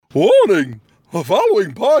Warning! The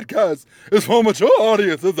following podcast is for mature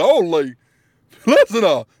audiences only.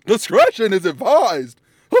 Listener, discretion is advised.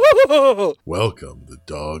 Welcome to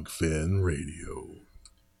Dogfin Radio.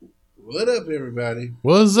 What up, everybody?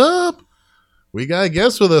 What's up? We got a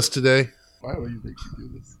guest with us today. Why would you think you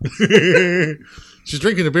do this? She's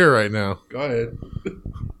drinking a beer right now. Go ahead.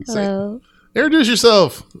 Hello, Introduce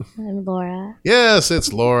yourself. I'm Laura. Yes,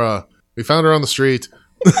 it's Laura. We found her on the street.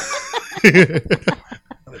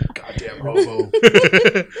 Goddamn hobo.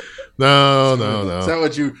 No. Is that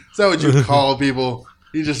what you call people?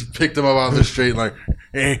 You just picked them up off the street like,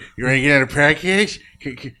 hey, you ready to get out of package?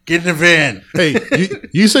 Get in the van. Hey,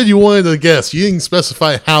 you said you wanted a guest. You didn't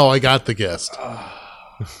specify how I got the guest.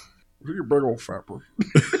 You're a big old fapper.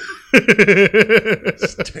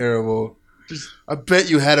 It's terrible. I bet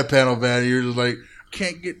you had a panel van. You're just like,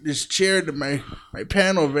 can't get this chair to my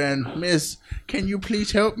panel van. Miss, can you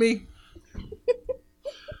please help me?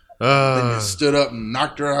 Then you stood up and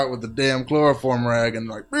knocked her out with the damn chloroform rag and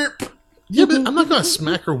like, beep. Yeah, but I'm not going to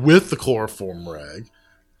smack her with the chloroform rag.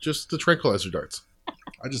 Just the tranquilizer darts.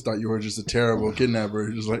 I just thought you were just a terrible kidnapper.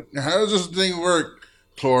 You're just like, how does this thing work?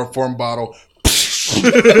 Chloroform bottle.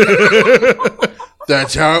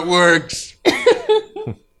 That's how it works.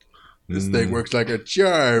 This thing works like a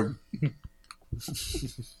charm. We're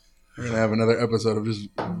going to have another episode of just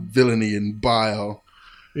villainy and bile.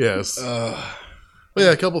 Yes. But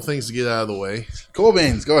yeah, a couple things to get out of the way. Cool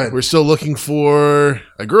beans, go ahead. We're still looking for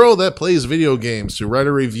a girl that plays video games to write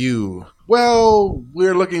a review. Well,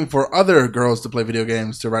 we're looking for other girls to play video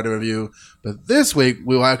games to write a review. But this week,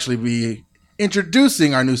 we'll actually be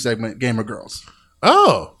introducing our new segment, Gamer Girls.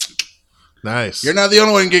 Oh, nice. You're not the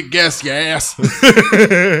only one to get guessed, you ass.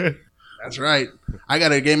 That's right. I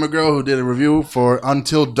got a gamer girl who did a review for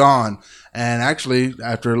Until Dawn. And actually,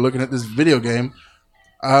 after looking at this video game,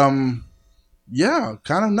 yeah,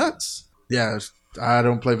 kind of nuts. Yeah, I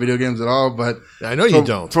don't play video games at all, but I know you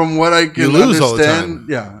don't. From what I can you lose understand, all the time.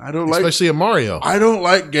 Yeah, I don't especially a Mario. I don't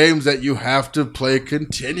like games that you have to play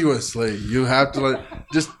continuously. You have to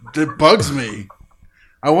it bugs me.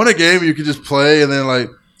 I want a game you can just play and then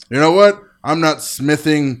you know what? I'm not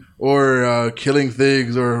smithing or killing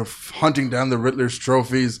things or hunting down the Riddler's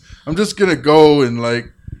trophies. I'm just gonna go and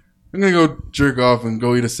I'm gonna go jerk off and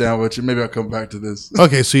go eat a sandwich and maybe I'll come back to this.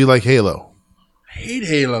 Okay, so you like Halo? Hate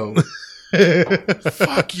Halo.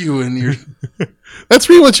 Fuck you and your. That's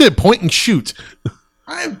pretty much it. Point and shoot.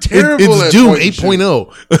 I am terrible it's at Doom point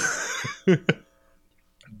 8.0.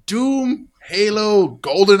 Doom, Halo,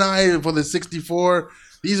 GoldenEye for the 64.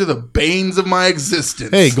 These are the banes of my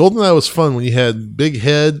existence. Hey, GoldenEye was fun when you had big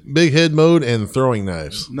head mode and throwing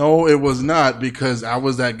knives. No, it was not, because I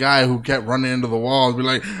was that guy who kept running into the walls, be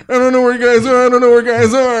like, I don't know where you guys are, I don't know where you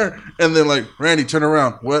guys are. And then Randy, turn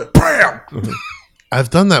around. What? Bam! I've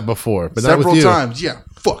done that before, but several not with you. times. Yeah,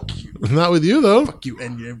 fuck you. Not with you though. Fuck you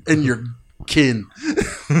and your kin.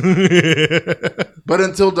 But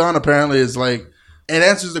Until Dawn apparently is it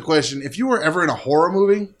answers the question: if you were ever in a horror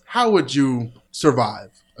movie, how would you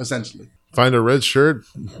survive? Essentially, find a red shirt,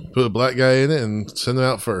 put a black guy in it, and send him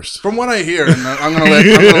out first. From what I hear, and I'm gonna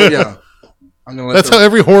let. That's how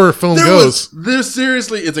every horror film goes.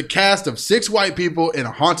 Seriously, it's a cast of 6 white people in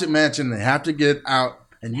a haunted mansion. They have to get out.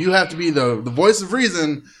 And you have to be the voice of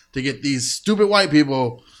reason to get these stupid white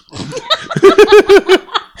people to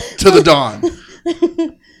the dawn.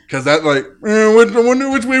 Because I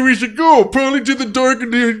wonder which way we should go. Probably to the dark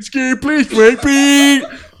and scary place, right, Pete?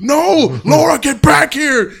 No! Laura, get back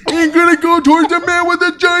here! Ain't gonna go towards the man with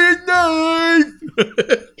the giant knife!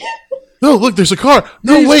 No, look, there's a car.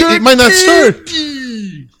 No, wait, it might not start.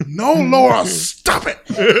 No, Laura, stop it!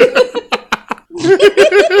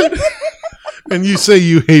 And you say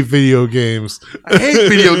you hate video games. I hate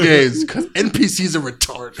video games because NPCs are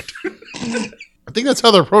retarded. I think that's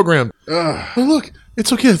how they're programmed. Oh, look,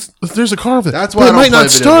 it's okay. There's a car over there. That's why it might not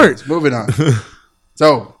start. Games. Moving on.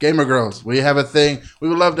 So, Gamer Girls, we have a thing. We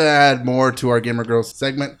would love to add more to our Gamer Girls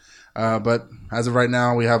segment, but as of right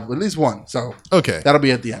now, we have at least one. So, okay, that'll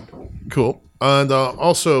be at the end. Cool. And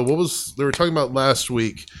also, they were talking about last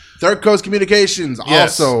week? Third Coast Communications,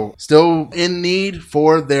 yes. Also still in need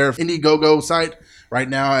for their Indiegogo site. Right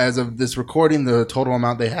now, as of this recording, the total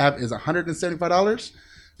amount they have is $175.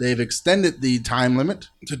 They've extended the time limit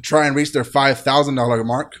to try and reach their $5,000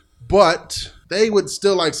 mark, but they would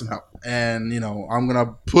still like some help. And, I'm going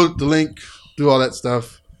to put the link, do all that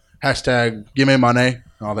stuff. Hashtag, give me money,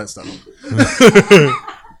 all that stuff.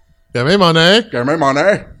 Give me money. Give me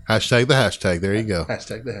money. Hashtag the hashtag. There you go.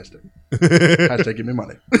 Hashtag the hashtag. Hashtag give me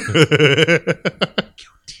money.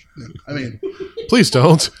 I mean, please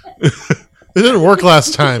don't. It didn't work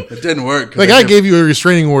last time. It didn't work. Like I gave you a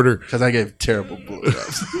restraining order. Because I gave terrible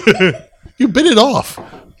blowjobs. You bit it off.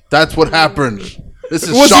 That's what happened. This is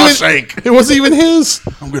Shawshank. It wasn't even his.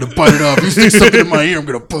 I'm going to bite it off. You stick something in my ear, I'm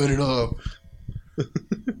going to bite it off.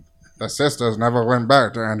 The sisters never went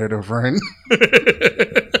back to Andy Dufresne.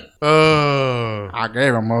 I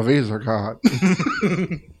gave him a Visa card.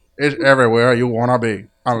 It's everywhere you want to be,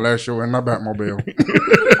 unless you're in the Batmobile.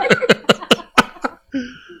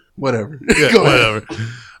 Whatever. Yeah, whatever.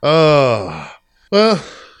 Well, a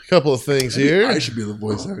couple of things here. I should be the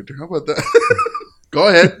voice actor. How about that? Go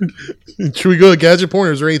ahead. Should we go to gadget porn,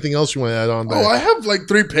 or is there anything else you want to add on there? Oh, I have like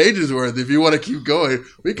 3 pages worth. If you want to keep going,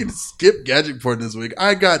 we can skip gadget porn this week.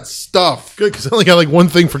 I got stuff. Good, because I only got like one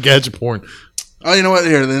thing for gadget porn. Oh, you know what?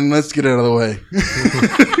 Here, then let's get it out of the way.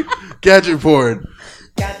 Gadget porn.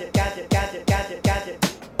 Gadget, gadget, gadget, gadget, gadget.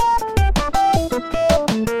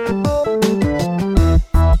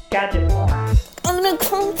 Gadget porn. I'm gonna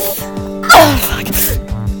come.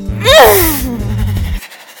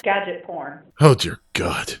 Gadget porn. Oh dear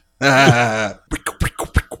God. What?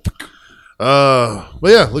 Well,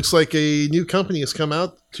 yeah, looks like a new company has come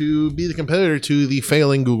out to be the competitor to the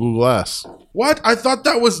failing Google Glass. I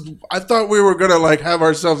thought we were gonna like have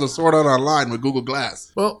ourselves a sword art online with Google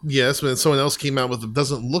Glass. Well, yes, but someone else came out with it.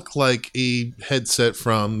 Doesn't look like a headset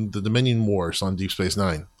from the Dominion Wars on Deep Space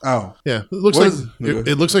Nine. Oh, Yeah, it looks What like is-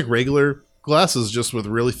 it looks like regular glasses, just with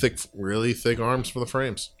really thick arms for the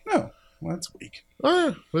frames. no, well, that's weak.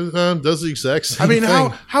 Oh, yeah, does the exact same I mean,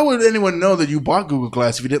 thing. how would anyone know that you bought Google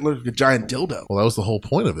Glass if you didn't look like a giant dildo? Well, that was the whole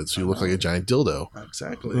point of it. So you look like a giant dildo.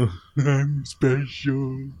 Exactly. I'm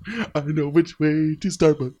special. I know which way to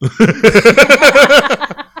start, but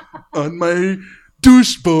on my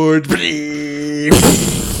douche board.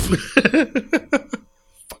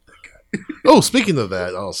 Oh, speaking of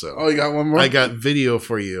that, also, Oh, you got one more? I got video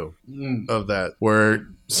for you of that where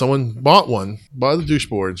someone bought a douche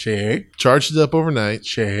board, Check. charged it up overnight,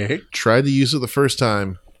 Check. tried to use it the first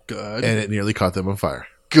time, Good. and it nearly caught them on fire.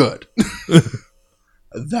 Good.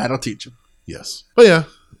 That'll teach them. Yes. But yeah,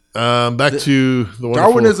 back to the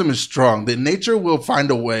wonderful... Darwinism is strong. That nature will find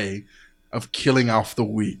a way of killing off the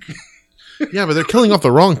weak. Yeah, but they're killing off the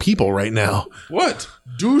wrong people right now. What?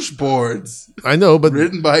 Douche boards. I know, but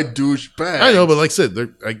Written by douchebags. I know, but like I said,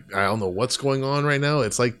 I don't know what's going on right now.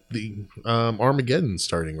 It's like the Armageddon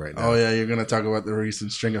starting right now. Oh, yeah, you're going to talk about the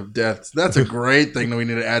recent string of deaths. That's a great thing that we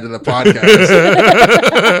need to add to the podcast.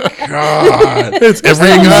 God. It's every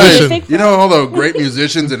Hey, guys, musician. you know all the great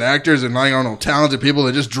musicians and actors and, like, I don't know, talented people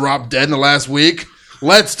that just dropped dead in the last week?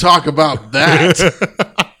 Let's talk about that.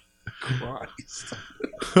 Christ.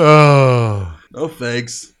 Oh. No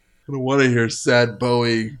thanks. I don't want to hear sad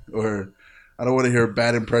Bowie, or I don't want to hear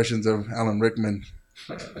bad impressions of Alan Rickman.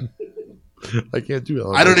 I can't do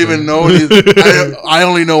that. I don't even know. I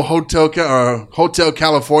only know Hotel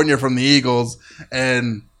California from the Eagles,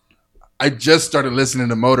 and I just started listening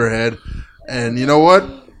to Motorhead, and you know what?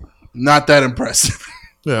 Not that impressive.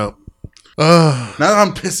 Yeah. Now that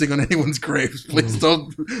I'm pissing on anyone's graves, please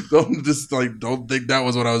don't think that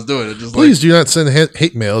was what I was doing. It just Please do not send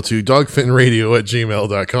hate mail to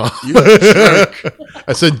dogfinradio@gmail.com. You jerk.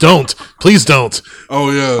 I said don't. Please don't. Oh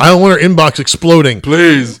yeah. I don't want our inbox exploding.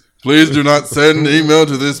 Please do not send email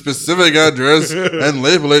to this specific address and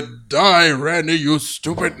label it "Die Randy, you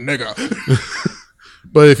stupid nigga."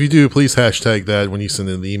 But if you do, please hashtag that when you send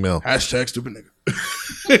in the email. Hashtag stupid nigga.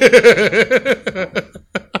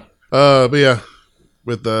 But yeah,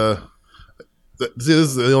 with this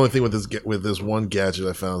is the only thing with this one gadget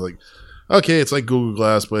I found. Like, okay, it's like Google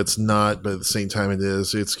Glass, but it's not. But at the same time, it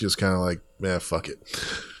is. It's just kind of like, fuck it.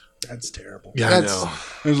 That's terrible. Yeah, I know.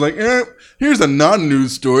 It was like, here's a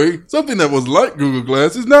non-news story. Something that was like Google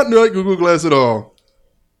Glass is not like Google Glass at all.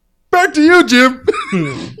 Back to you, Jim.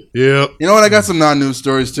 Yep. You know what? I got some non-news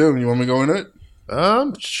stories too. You want me to go into it?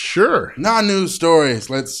 Sure. Non-news stories.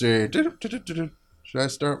 Let's see. Should I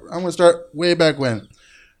start? I'm going to start way back when.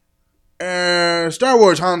 Star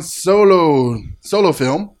Wars Han Solo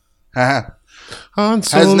film Han has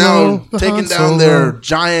Solo, now the taken Han down Solo. their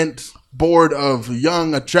giant board of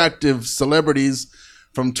young, attractive celebrities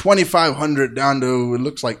from 2,500 down to, it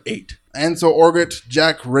looks like 8. Ansel Elgort,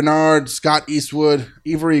 Jack Renard, Scott Eastwood,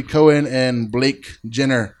 Avery Cohen, and Blake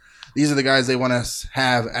Jenner. These are the guys they want to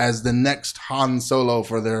have as the next Han Solo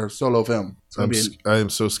for their solo film. I am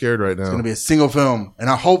so scared right now. It's going to be a single film. And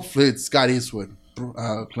hopefully it's Scott Eastwood.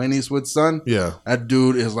 Clint Eastwood's son. Yeah. That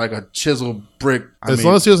dude is like a chisel brick. As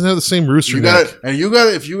long as he doesn't have the same rooster you neck. got it. And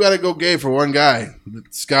if you got to go gay for one guy,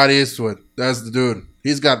 Scott Eastwood. That's the dude.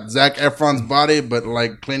 He's got Zac Efron's body, but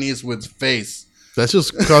like Clint Eastwood's face.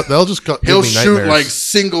 That'll just give He'll me shoot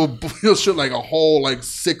nightmares. he'll shoot like a whole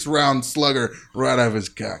 6-round slugger right out of his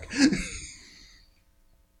cock.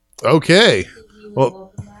 Okay.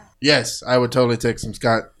 Well, Yes, I would totally take some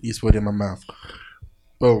Scott Eastwood in my mouth.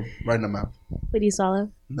 Boom, right in the mouth. Would you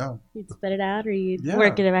swallow? No. You'd spit it out, or you'd Yeah.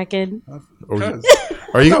 work it back in? Because-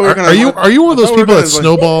 are you I thought we were gonna- are you one of I those thought we were people that gonna,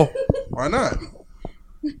 snowball? Why not?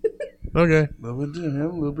 Okay. A little bit to him,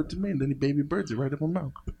 a little bit to me, and then he baby birds it right in my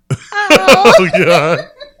mouth. Oh god.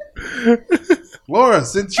 Laura,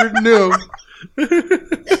 since you're new,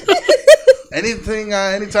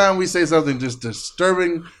 anytime we say something just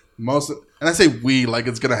disturbing, and I say we like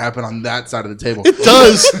it's gonna happen on that side of the table. It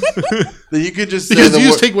does. Then you could just say Because the you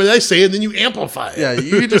just word. take what I say and then you amplify it. Yeah,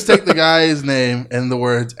 you could just take the guy's name and the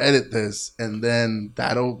words, edit this, and then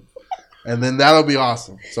that'll be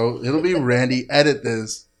awesome. So it'll be Randy, edit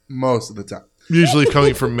this most of the time. Usually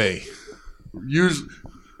coming from me. Usually,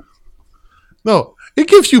 No, it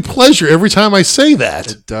gives you pleasure every time I say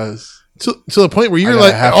that. it does. To the point where you're I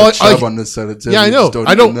like, have oh, a chub on this side of the table. yeah, I You know. just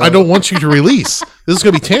I even don't want you to release. This is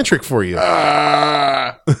gonna be tantric for you.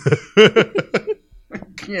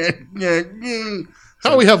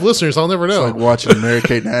 How we have listeners, I'll never It's know. like watching a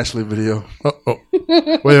Mary-Kate and Ashley video. Oh.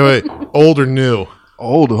 Wait. Old or new?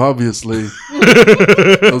 Old, obviously.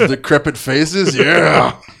 Those decrepit faces,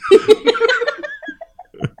 yeah.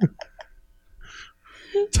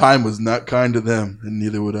 Time was not kind to them, and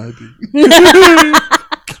neither would I be.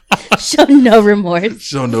 Show no remorse.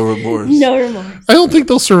 Show no remorse. No remorse. I don't think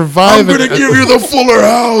they'll survive. I'm gonna give you the Fuller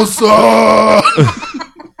House.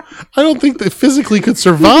 I don't think they physically could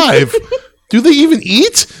survive. Do they even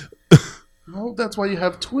eat? No, that's why you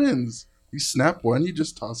have twins. You snap one, you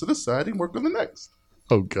just toss it aside and work on the next.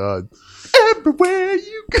 Oh God. Everywhere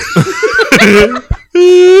you go.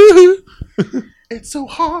 It's so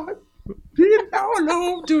hard. How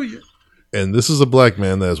alone do you? And this is a black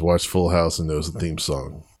man that has watched Full House and knows the theme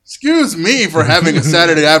song. Excuse me for having a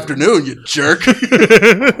Saturday afternoon, you jerk.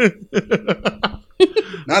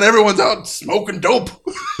 Not everyone's out smoking dope.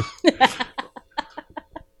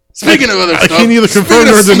 Speaking of other I stuff, can neither confirm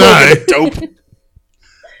speaking nor of deny. smoking dope.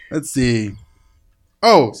 Let's see.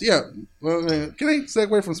 Oh, so yeah. Well, can I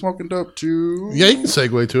segue from smoking dope to? Yeah, you can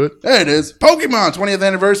segue to it. There it is. Pokemon 20th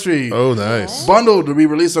anniversary. Oh, nice. Bundle to be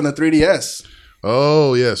released on the 3DS.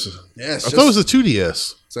 Oh, yes. Yes. I thought it was a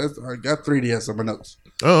 2DS. I got 3DS on my notes.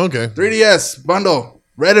 Oh, okay. 3DS bundle.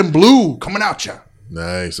 Red and blue coming out ya.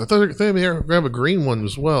 Nice. I thought they may grab a green one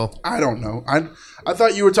as well. I don't know. I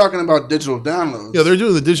thought you were talking about digital downloads. Yeah, they're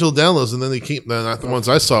doing the digital downloads, and then the ones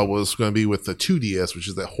I saw was going to be with the 2DS, which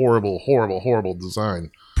is that horrible, horrible, horrible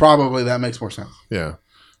design. Probably that makes more sense. Yeah.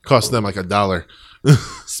 Cost them like $1.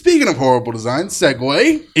 Speaking of horrible design,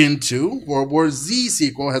 segue into World War Z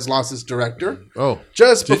sequel has lost its director. Oh.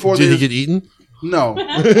 Just before Did he get eaten? No.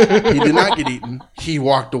 He did not get eaten. He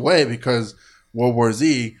walked away because World War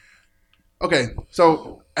Z. Okay,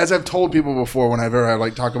 so as I've told people before whenever I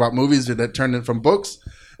talk about movies that turned in from books,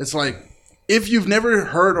 it's like if you've never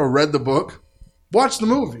heard or read the book, watch the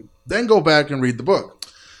movie, then go back and read the book.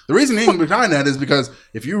 The reasoning behind that is because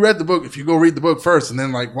if you read the book, if you go read the book first and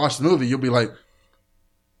then watch the movie, you'll be like,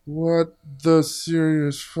 what the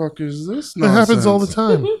serious fuck is this nonsense? It happens all the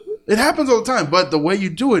time. It happens all the time, but the way you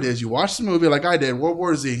do it is you watch the movie like I did, World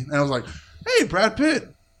War Z, and I was like, hey, Brad Pitt.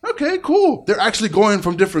 Okay, cool. They're actually going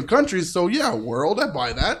from different countries, so yeah, world, I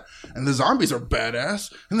buy that. And the zombies are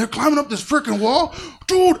badass, and they're climbing up this freaking wall,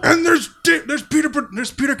 dude. And there's Peter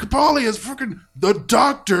Capaldi as freaking the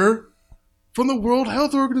doctor from the World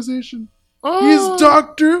Health Organization. Oh. He's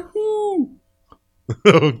Doctor Who.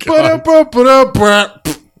 Oh, God. Ba-da-ba-ba-da-ba.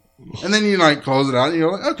 And then you close it out, and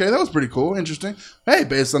you're like, okay, that was pretty cool, interesting. Hey,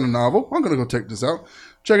 based on a novel, I'm gonna go check this out.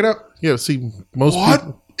 Check it out. Yeah, see, most What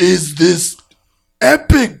people... is this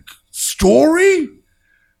epic story?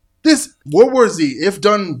 This World War Z, if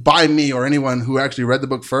done by me or anyone who actually read the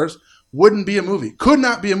book first, wouldn't be a movie. Could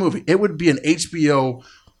not be a movie. It would be an HBO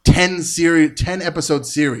 10 episode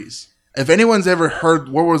series. If anyone's ever heard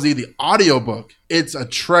World War Z, the audiobook, it's a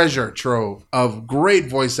treasure trove of great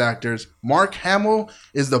voice actors. Mark Hamill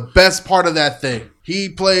is the best part of that thing. He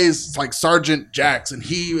plays Sergeant Jax, and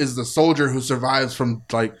he is the soldier who survives from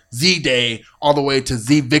Z-Day all the way to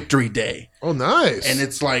Z Victory Day. Oh, nice. And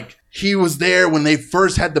it's he was there when they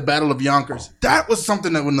first had the Battle of Yonkers. That was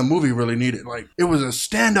something that when the movie really needed. It was a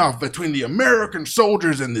standoff between the American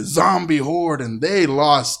soldiers and the zombie horde, and they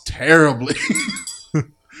lost terribly.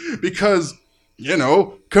 Because,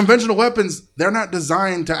 conventional weapons, they're not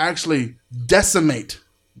designed to actually decimate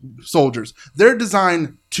soldiers. They're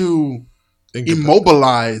designed to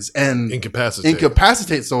immobilize and Incapacitate.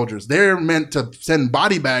 incapacitate soldiers. They're meant to send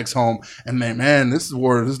body bags home and man, this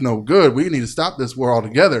war is no good. We need to stop this war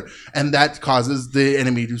altogether. And that causes the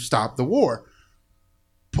enemy to stop the war.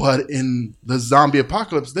 But in the zombie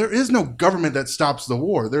apocalypse, there is no government that stops the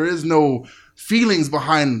war. There is no feelings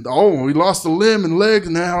behind, we lost a limb and leg,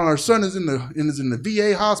 and now our son is in the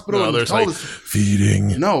VA hospital. No, and there's like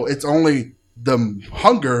feeding. No, it's only the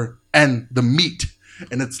hunger and the meat.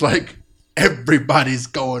 And it's like everybody's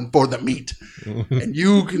going for the meat. And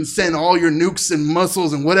you can send all your nukes and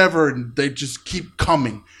missiles and whatever, and they just keep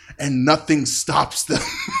coming, and nothing stops them.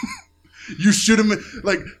 You shoot them,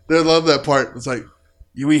 like, they love that part. It's like,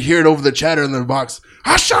 we hear it over the chatter in the box.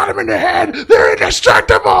 I shot him in the head. They're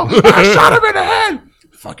indestructible. I shot him in the head.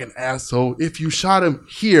 Fucking asshole. If you shot him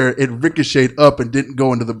here, it ricocheted up and didn't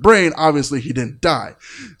go into the brain. Obviously, he didn't die.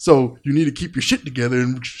 So you need to keep your shit together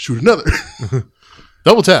and shoot another.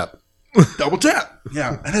 Double tap. Double tap.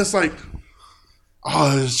 Yeah. And it's like,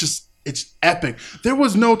 it's epic. There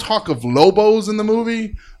was no talk of Lobos in the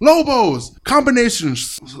movie. Lobos. Combination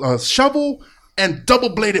shovel and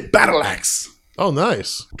double-bladed battle axe. Oh,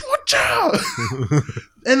 nice.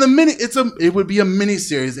 And it would be a mini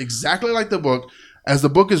series exactly like the book. As the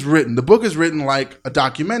book is written, like a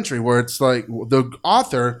documentary where it's like the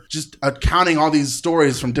author just accounting all these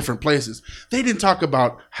stories from different places. They didn't talk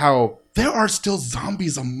about how there are still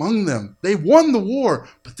zombies among them. They won the war,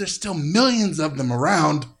 but there's still millions of them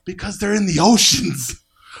around because they're in the oceans.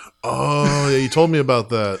 Oh, yeah, you told me about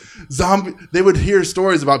that. They would hear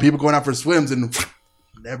stories about people going out for swims and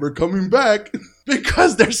never coming back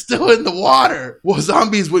because they're still in the water. Well,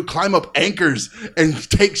 zombies would climb up anchors and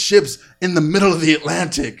take ships in the middle of the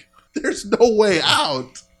Atlantic. There's no way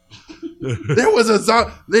out. There was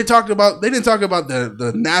they didn't talk about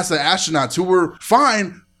the NASA astronauts who were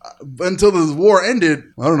fine until the war ended.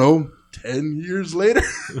 I don't know, 10 years later.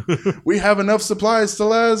 We have enough supplies to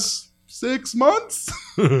last 6 months.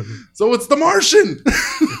 So it's the Martian.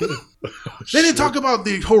 They didn't talk about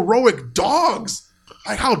the heroic dogs.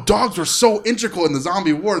 Like how dogs were so integral in the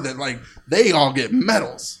zombie war that like they all get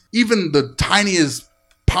medals. Even the tiniest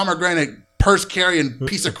pomegranate purse carrying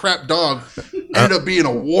piece of crap dog ended up being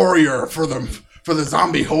a warrior for the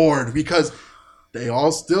zombie horde because they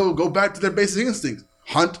all still go back to their basic instincts.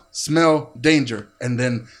 Hunt, smell, danger. And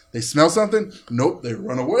then they smell something. Nope, they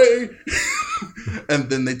run away. And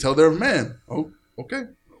then they tell their man, oh, okay,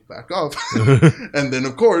 back off. And then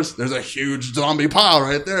of course there's a huge zombie pile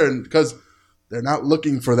right there, and because they're not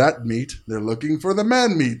looking for that meat. They're looking for the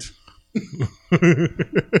man meat.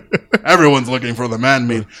 Everyone's looking for the man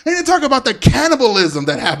meat. They didn't talk about the cannibalism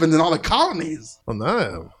that happened in all the colonies. Oh,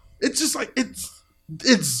 no. It's just like,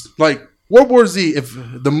 it's like World War Z. If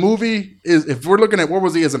we're looking at World War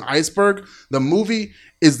Z as an iceberg, the movie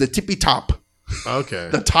is the tippy top. Okay.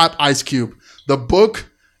 The top ice cube. The book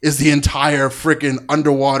is the entire freaking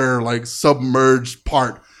underwater, like submerged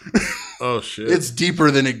part. Oh, shit. It's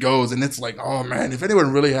deeper than it goes, and it's like, oh man, if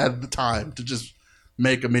anyone really had the time to just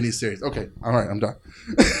make a mini series. Okay, all right, I'm done.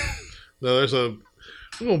 No, there's a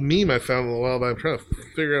little meme I found a while back. I'm trying to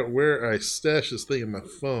figure out where I stashed this thing in my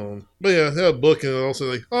phone. But yeah, I had a book, and also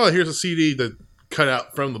like, oh, here's a CD that cut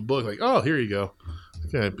out from the book. Like, oh, here you go. I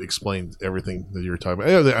think I explained everything that you were talking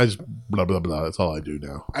about. I just blah, blah, blah. That's all I do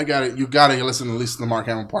now. I got it. You got to listen to at least the Mark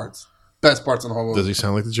Hamill parts. Best parts in the whole movie. Does he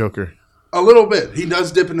sound like the Joker? A little bit. He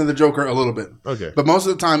does dip into the Joker a little bit. Okay. But most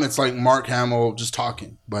of the time, it's like Mark Hamill just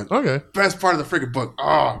talking. But okay. Best part of the freaking book.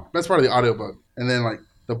 Oh, best part of the audiobook. And then, like,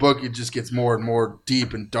 the book, it just gets more and more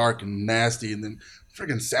deep and dark and nasty. And then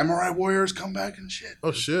freaking samurai warriors come back and shit.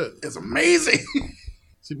 Oh, shit. It's amazing.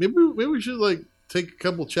 See, maybe we should, like, take a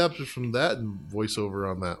couple chapters from that and voice over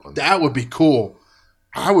on that one. That would be cool.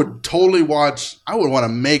 I would totally watch. I would want to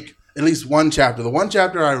make at least one chapter. The one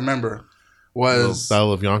chapter I remember was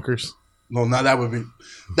Battle of Yonkers. No, no, that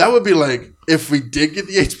would be like if we did get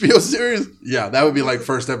the HBO series. Yeah, that would be like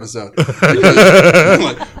first episode.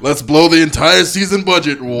 Like, let's blow the entire season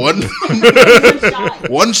budget one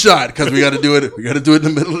shot because we got to do it. We got to do it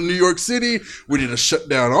in the middle of New York City. We need to shut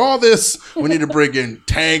down all this. We need to bring in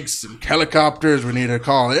tanks and helicopters. We need to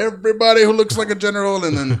call everybody who looks like a general,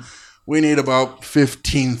 and then we need about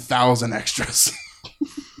 15,000 extras.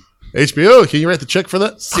 HBO, can you write the check for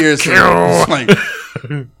that? Seriously, it's like,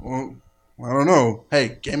 well, I don't know.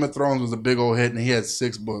 Hey, Game of Thrones was a big old hit, and he had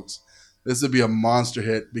 6 books. This would be a monster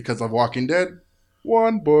hit because of Walking Dead.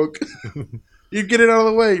 1 book. You get it out of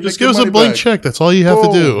the way. Just give us a blank check. That's all you have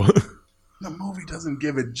to do. The movie doesn't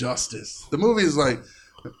give it justice. The movie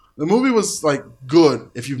was like good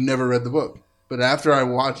if you've never read the book. But after I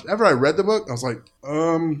read the book, I was like,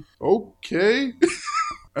 okay.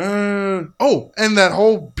 And that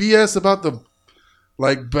whole BS about the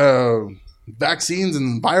vaccines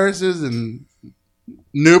and viruses and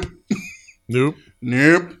nope.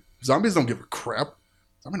 Zombies don't give a crap.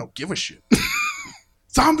 Zombies don't give a shit.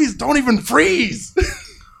 Zombies don't even freeze.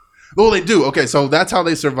 Well, they do. Okay, so that's how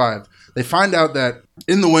they survive. They find out that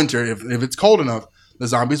in the winter, if it's cold enough, the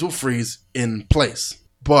zombies will freeze in place.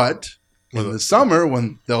 But in the summer,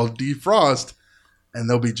 when they'll defrost, and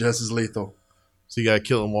they'll be just as lethal. So you gotta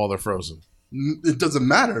kill them while they're frozen. It doesn't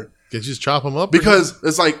matter. Can't you just chop them up? Because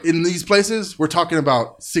it's like in these places, we're talking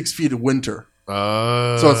about 6 feet of winter.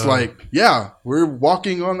 So it's like, yeah, we're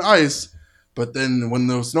walking on ice, but then when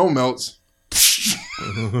the snow melts,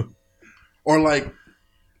 or like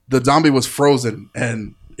the zombie was frozen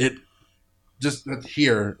and it just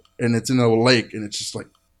here and it's in a lake and it's just like,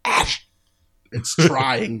 it's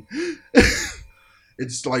trying.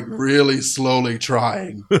 It's like really slowly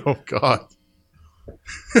trying. Oh God.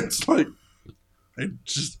 It's like,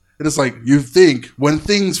 it's like you think when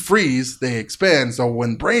things freeze, they expand. So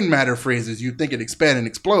when brain matter freezes, you think it expand and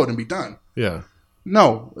explode and be done. Yeah.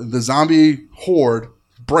 No, the zombie horde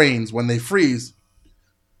brains, when they freeze,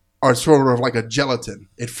 are sort of like a gelatin.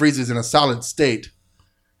 It freezes in a solid state.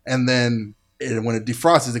 And then when it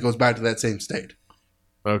defrosts, it goes back to that same state.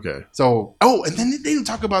 Okay. So, and then they didn't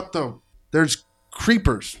talk about there's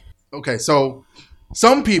creepers. Okay, so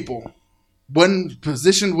some people, when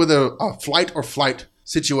positioned with a flight or flight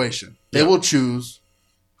situation, they will choose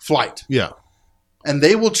flight. Yeah. And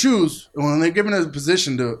they will choose, when they're given a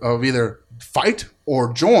position of either fight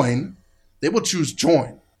or join, they will choose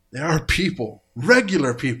join. There are people,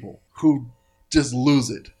 regular people, who just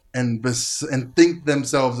lose it and think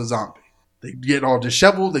themselves a zombie. They get all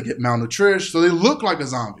disheveled, they get malnourished, so they look like a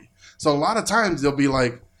zombie. So a lot of times they'll be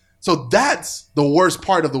like, so that's the worst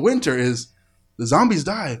part of the winter is the zombies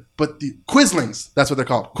die, but the Quislings, that's what they're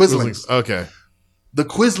called, Quislings. Okay. The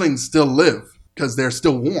Quislings still live because they're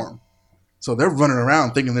still warm. So they're running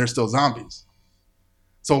around thinking they're still zombies.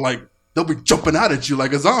 So like they'll be jumping out at you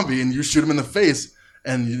like a zombie and you shoot them in the face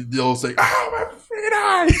and they'll say, "Oh, my freaking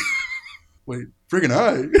eye." Wait, freaking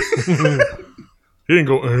eye? He didn't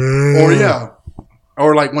go. Or yeah.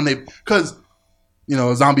 Or like when because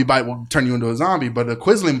a zombie bite will turn you into a zombie, but a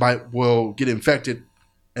Quisling bite will get infected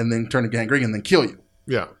and then turn to gangrene and then kill you.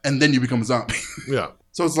 Yeah. And then you become a zombie. Yeah.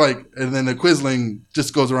 So it's like, and then the Quisling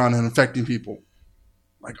just goes around and infecting people.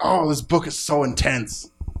 Like, oh, this book is so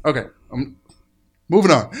intense. Okay, I'm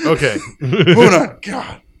moving on. Okay. Moving on.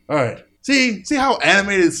 God. All right. See how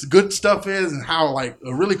animated good stuff is and how like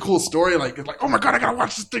a really cool story. Like, it's like, oh my God, I gotta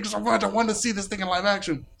watch this thing so much. I want to see this thing in live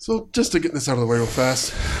action. So just to get this out of the way real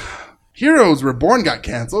fast. Heroes Reborn got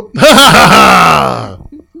canceled. How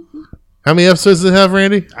many episodes did it have,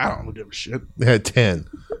 Randy? I don't give a shit. It had 10.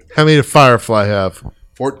 How many did Firefly have?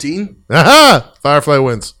 14. Aha! Firefly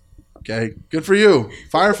wins. Okay, good for you.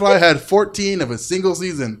 Firefly had 14 of a single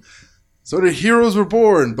season. So did Heroes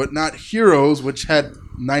Reborn, but not Heroes, which had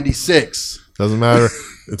 96. Doesn't matter.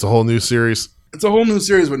 It's a whole new series. It's a whole new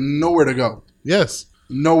series with nowhere to go. Yes.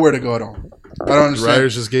 Nowhere to go at all. I don't understand. The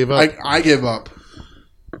writers just gave up. I give up.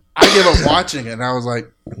 I gave up watching it, and I was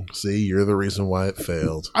like... See, you're the reason why it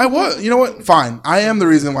failed. I was. You know what? Fine. I am the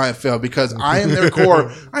reason why it failed, because I am their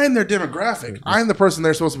core. I am their demographic. I am the person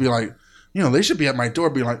they're supposed to be like, they should be at my door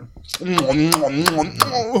be like,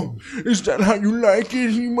 oh, is that how you like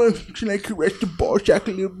it? You must like caress the ball sack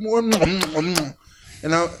a little more.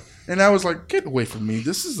 And I was like, get away from me.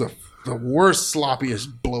 This is the worst,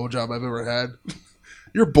 sloppiest blowjob I've ever had.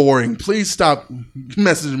 You're boring. Please stop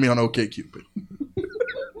messaging me on OkCupid.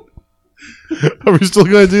 Are we still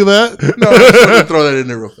going to do that? No, I'm just going to throw that in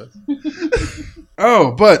there real fast.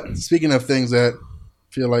 Oh, but speaking of things that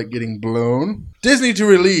feel like getting blown, Disney to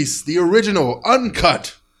release the original,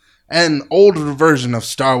 uncut, and older version of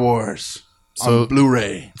Star Wars on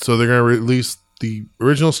Blu-ray. So they're going to release the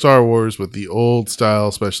original Star Wars with the old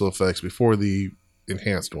style special effects before the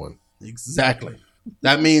enhanced one. Exactly.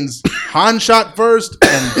 That means Han shot first,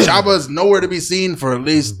 and Jabba's nowhere to be seen for at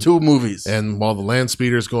least 2 movies. And while the land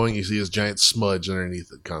speeder's going, you see his giant smudge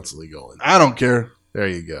underneath it constantly going. I don't care. There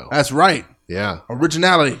you go. That's right. Yeah.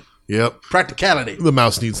 Originality. Yep. Practicality. The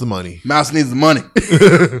mouse needs the money. Mouse needs the money.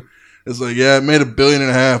 It's like, yeah, it made $1.5 billion,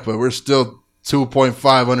 but we're still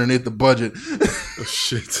 2.5 underneath the budget. Oh,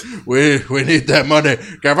 shit. We need that money.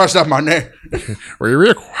 Give us that money. We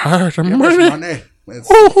require the Give us money.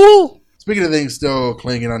 Speaking of things still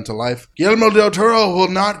clinging onto life, Guillermo del Toro will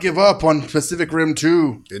not give up on Pacific Rim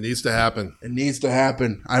 2. It needs to happen. It needs to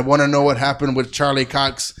happen. I want to know what happened with Charlie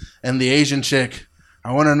Cox and the Asian chick.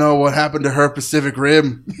 I want to know what happened to her Pacific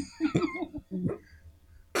Rim.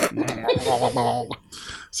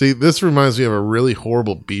 See, this reminds me of a really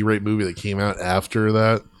horrible B-rate movie that came out after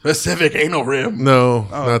that. Pacific Anal Rim. No,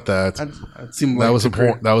 not that. That seemed like That was a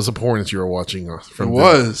porn. That was a porn that you were watching. From It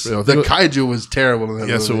was. you know, The kaiju was terrible in that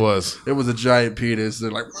yes, movie. it was. It was a giant penis. They're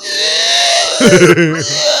like,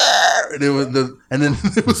 and it was and then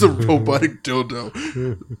it was a robotic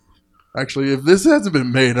dildo. Actually, if this hasn't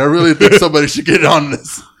been made, I really think somebody should get on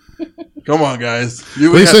this. Come on, guys.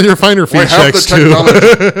 Please send your finder fee we have checks the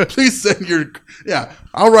technology. Please send your. Yeah,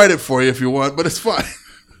 I'll write it for you if you want, but it's fine.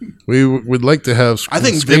 We would like to have. I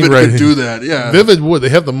think Vivid could do that. Yeah, Vivid would. They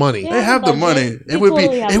have the money they have the money. They It would totally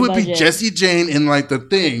be. have It would be budget. Jessie Jane in like the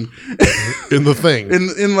thing, in the thing.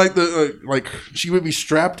 in like the like she would be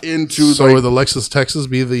strapped into. So like, would the Lexus Texas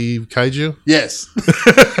be the kaiju? yes.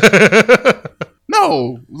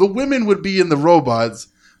 No, the women would be in the robots,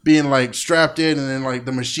 being like strapped in, and then like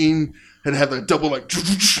the machine had had like double like.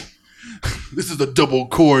 This is the double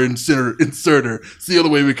core inserter. It's the only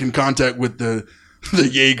way we can contact with the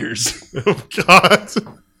Jaegers, Oh God.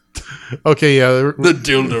 Okay, yeah. the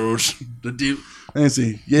dildos, the deal. Let me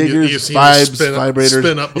see, You Jaegers, see them vibes,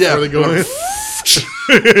 spin up before they go in.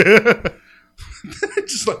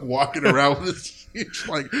 Just like walking around with this huge,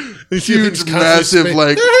 like You see huge, things constantly massive, spin.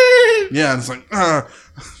 like yeah. And it's like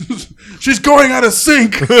she's going out of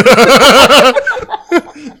sync.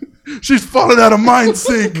 She's falling out of mind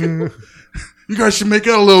sync. You guys should make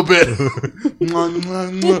out a little bit.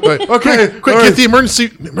 Right. Okay, Quick, all get right. the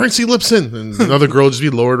emergency lips in. And another girl just be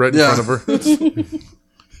lowered right in Yeah. front of her.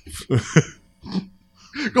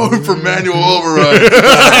 Going for manual override.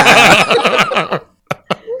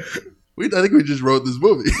 I think we just wrote this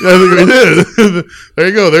movie. I think we did. There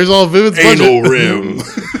you go. There's all Vivid's Anal budget. rim.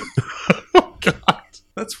 Oh God.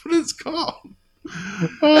 That's what it's called.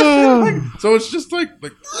 Oh. So it's just like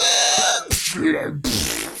squirt.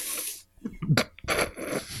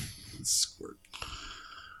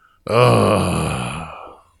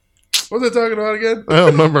 What was I talking about again? I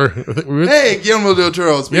don't remember. I think we were- Hey, Guillermo del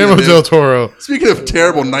Toro. Guillermo del Toro. Speaking of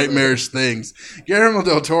terrible, nightmarish things, Guillermo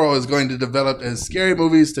del Toro is going to develop a scary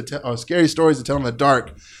movies to tell, scary stories to tell in the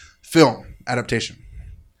dark film adaptation.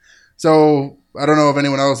 So I don't know if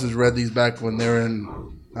anyone else has read these back when they were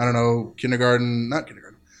in, I don't know, not kindergarten,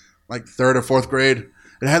 like third or fourth grade.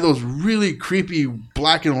 It had those really creepy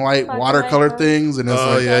black and white Black and watercolor white. things, and it's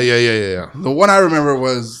Oh like, yeah. the one I remember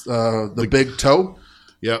was the big toe.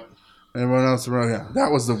 Yep. Everyone else around, yeah,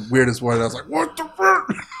 that was the weirdest one. I was like, what the fuck?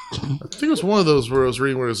 I think it was one of those where I was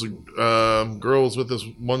reading where it was girl was with this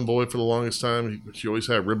one boy for the longest time. She always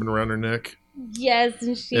had a ribbon around her neck. Yes,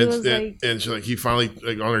 and she And, was and, like, and she, like, he finally,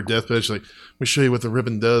 like, on her deathbed, she's like, let me show you what the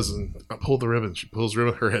ribbon does. And I pull the ribbon. She pulls the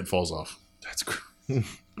ribbon. Her head falls off. That's crazy.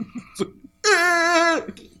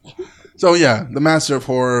 So yeah, the master of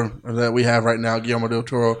horror that we have right now, Guillermo del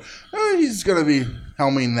Toro, he's going to be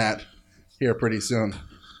helming that here pretty soon.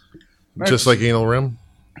 Just like Anal Rim.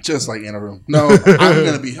 Just like Anal Rim. No, I'm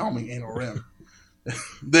going to be helming Anal Rim.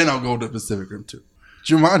 Then I'll go to Pacific Rim 2.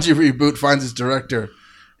 Jumanji reboot finds its director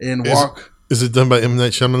in Walk. Is it done by M.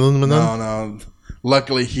 Night Shyamalan? No.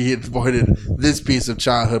 Luckily, he avoided this piece of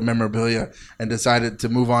childhood memorabilia and decided to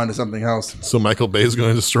move on to something else. So Michael Bay is going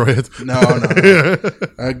to destroy it? No.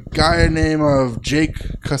 A guy named Jake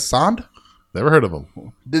Cassand. Never heard of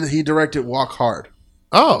him. He directed Walk Hard,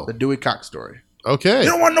 Oh, the Dewey Cox story. okay. You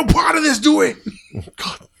don't want no part of this, Dewey.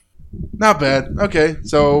 God. Not bad. Okay,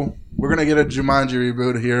 so we're gonna get a Jumanji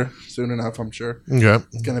reboot here soon enough. I'm sure Okay.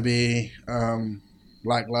 it's gonna be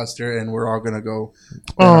lackluster, and we're all gonna go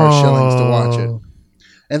spend our shillings to watch it.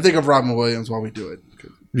 And think of Robin Williams while we do it.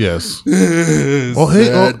 Yes. Well, hey,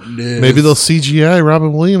 Sadness. maybe they'll CGI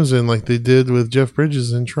Robin Williams in like they did with Jeff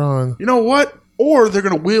Bridges in Tron. You know what? Or they're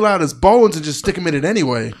gonna wheel out his bones and just stick him in it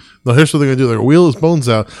anyway. No, here's what they're going to do. They're going to wheel his bones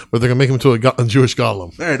out, but they're going to make him into a Jewish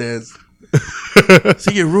golem. There it is.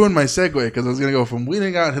 See, you ruined my segue because I was gonna go from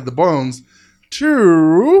wheeling out the bones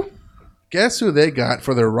to guess who they got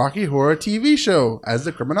for their Rocky Horror TV show as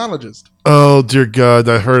the criminologist. Oh, dear God.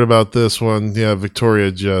 I heard about this one. Yeah,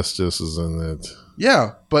 Victoria Justice is in it.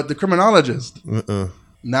 Yeah, but the criminologist Uh-uh.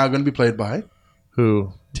 now going to be played by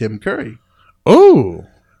Who? Tim Curry. Oh.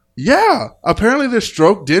 Yeah, apparently the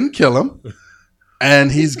stroke didn't kill him,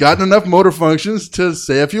 and he's gotten enough motor functions to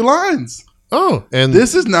say a few lines. Oh. And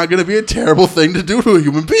This is not going to be a terrible thing to do to a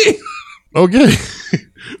human being. okay.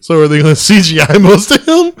 So are they going to CGI most of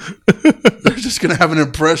him? They're just going to have an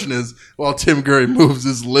impressionist while Tim Curry moves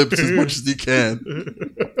his lips as much as he can.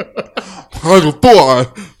 I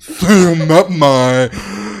thought I met my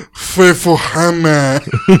faithful handman.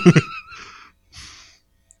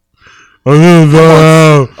 I'm going to go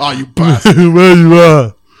out. Oh, you bastard. Where you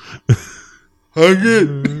are? Hug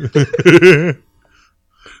it.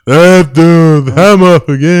 After the hammer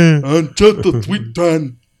again. Until the sweet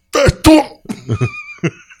time.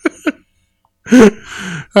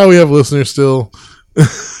 How we have listeners still.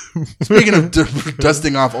 Speaking of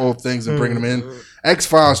dusting off old things and bringing them in,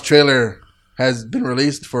 X-Files trailer has been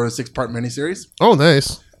released for a 6-part miniseries. Oh,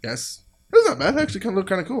 nice. Yes. It was not bad. It actually looked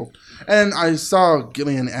kind of cool. And I saw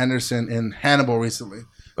Gillian Anderson in Hannibal recently.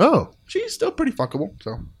 Oh, She's still pretty fuckable.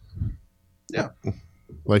 So, yeah.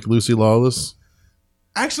 like Lucy Lawless.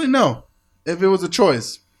 Actually, no. If it was a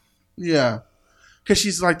choice, yeah. Because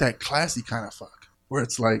she's like that classy kind of fuck. Where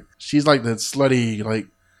it's like, she's like the slutty, like,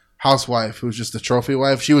 housewife who's just a trophy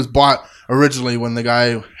wife. She was bought originally when the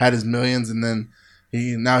guy had his millions, and then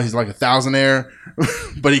now he's like a thousandaire,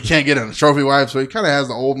 but he can't get a trophy wife, so he kind of has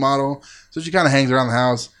the old model. So she kind of hangs around the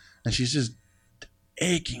house, and she's just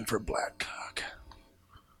aching for black cock.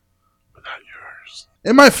 But not yours.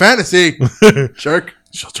 In my fantasy, jerk.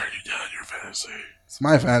 She'll turn you down in your fantasy. It's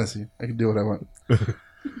my fantasy. I can do what I want.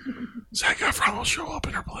 Zac Efron will show up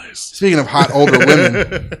in her place. Speaking of hot older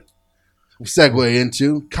women, we segue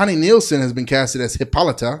into Connie Nielsen has been casted as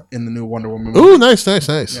Hippolyta in the new Wonder Woman movie. Ooh, nice.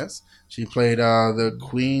 Yes. She played the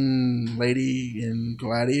queen lady in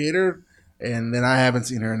Gladiator, and then I haven't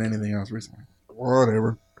seen her in anything else recently.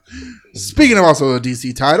 Whatever. Speaking of also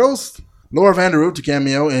DC titles, Laura Vanderroot to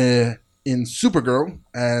cameo in Supergirl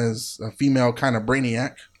as a female kind of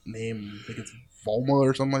brainiac named, I think it's Volma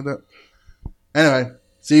or something like that. Anyway,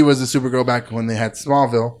 she was a Supergirl back when they had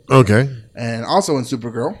Smallville. Okay. And also in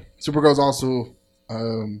Supergirl's also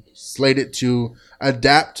slated to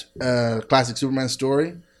adapt a classic Superman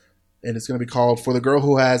story. And it's going to be called For the Girl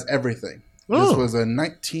Who Has Everything. Oh. This was a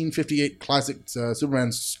 1958 classic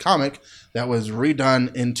Superman comic that was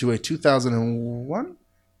redone into a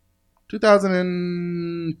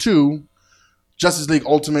 2002 Justice League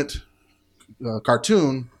Ultimate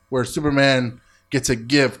cartoon where Superman gets a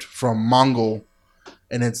gift from Mongol,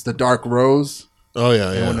 and it's the Dark Rose. Oh,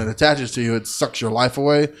 yeah, And when it attaches to you, it sucks your life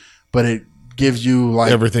away, but it gives you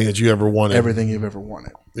like everything that you ever wanted. everything you've ever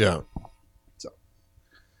wanted. Yeah.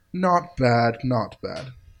 Not bad, not bad.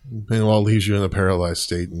 Meanwhile, leaves you in a paralyzed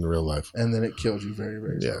state in real life. And then it kills you very,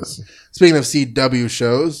 very slowly. Yes. Speaking of CW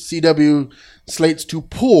shows, CW slates to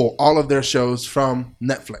pull all of their shows from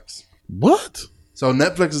Netflix. What? So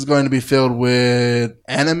Netflix is going to be filled with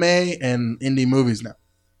anime and indie movies now.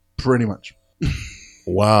 Pretty much.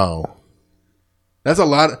 Wow. That's a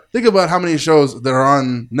lot. Think about how many shows that are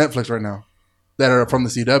on Netflix right now that are from the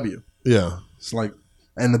CW. Yeah. It's like,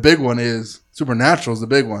 and the big one is Supernatural is the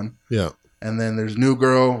big one. Yeah. And then there's New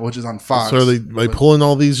Girl, which is on Fox. So are they pulling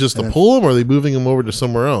all these just to pull them, or are they moving them over to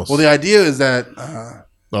somewhere else? Well, the idea is that to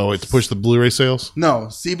push the Blu-ray sales? no,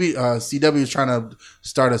 CW is trying to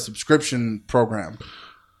start a subscription program.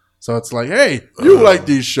 So it's like, hey, you like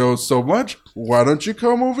these shows so much, why don't you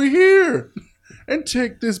come over here and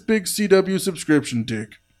take this big CW subscription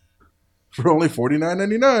dick? For only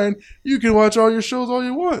 $49.99, you can watch all your shows all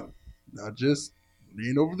you want. Now just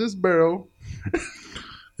lean over this barrel.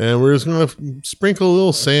 And we're just going to sprinkle a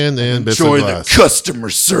little sand and bits of Enjoy the glass. customer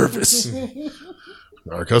service.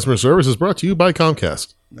 Our customer service is brought to you by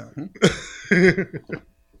Comcast. No.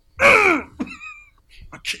 I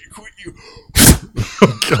can't quit you.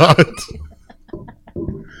 Oh, God.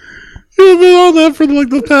 You've been on that for like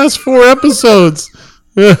the past 4 episodes.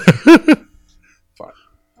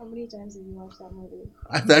 How many times have you watched that movie?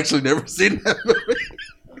 I've actually never seen that movie.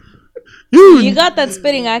 You got that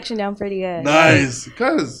spitting action down pretty good. Nice.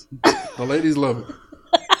 Because the ladies love it.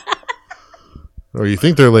 Or you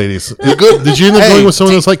think they're ladies. Good. Did you end up going with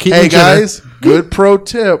someone that's like Caitlyn Hey Jenner? guys, good pro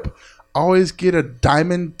tip. Always get a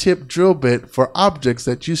diamond tip drill bit for objects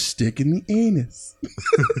that you stick in the anus.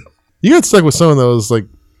 You got stuck with someone that was like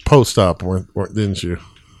post-op, didn't you?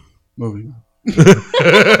 Moving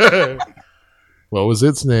on. What was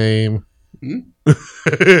its name? The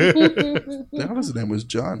honest name was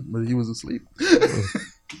John, but he was asleep.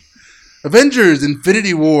 Avengers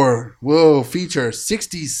Infinity War will feature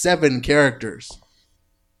 67 characters.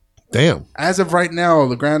 Damn. As of right now,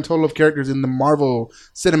 the grand total of characters in the Marvel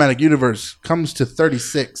Cinematic Universe comes to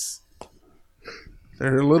 36.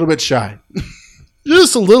 They're a little bit shy.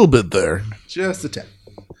 Just a little bit there. Just a tad.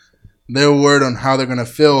 No word on how they're going to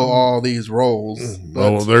fill all these roles.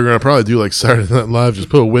 But Well, they're going to probably do like Saturday Night Live. Just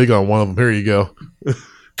put a wig on one of them. Here you go.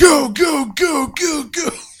 go, go, go, go, go.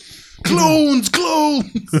 Clones.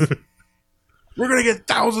 We're going to get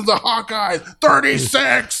thousands of Hawkeyes.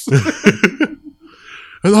 36.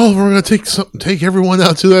 And we're going to take everyone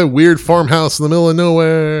out to that weird farmhouse in the middle of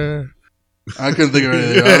nowhere. I couldn't think of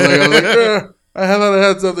anything. I was like, I thought I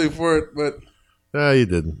had something for it, but You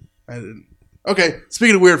didn't. I didn't. Okay,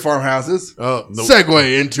 speaking of weird farmhouses, Oh, no.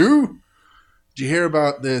 segue into. Did you hear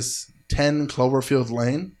about this 10 Cloverfield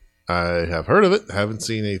Lane? I have heard of it. Haven't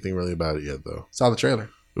seen anything really about it yet, though. Saw the trailer.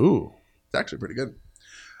 Ooh. It's actually pretty good.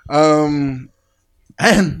 And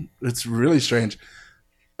it's really strange.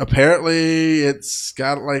 Apparently, it's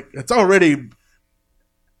got like it's already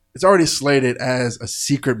slated as a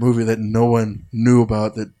secret movie that no one knew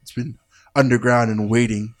about. That's been underground and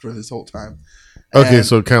waiting for this whole time. Okay, And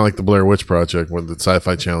so kind of like the Blair Witch Project, what the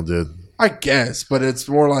Sci-Fi Channel did. I guess, but it's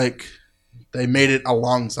more like they made it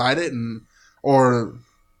alongside it,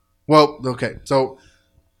 okay. So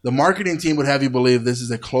the marketing team would have you believe this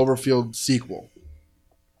is a Cloverfield sequel.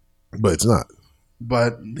 But it's not.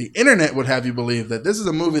 But the internet would have you believe that this is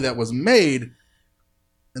a movie that was made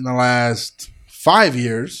in the last 5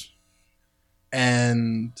 years.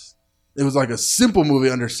 And it was like a simple movie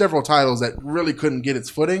under several titles that really couldn't get its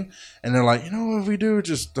footing. And they're like, you know what we do?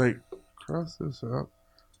 Just like cross this out,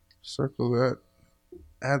 circle that,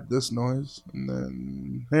 add this noise. And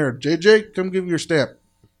then here, JJ, come give me your stamp.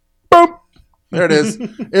 Boom. There it is.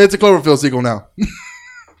 It's a Cloverfield sequel now.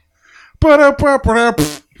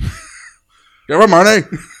 Give her money.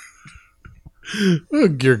 Oh,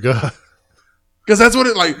 dear God. Because that's what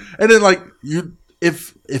it like. And then like you,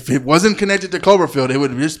 if it wasn't connected to Cloverfield, it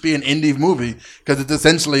would just be an indie movie because it's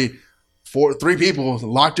essentially three people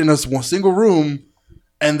locked in a single room,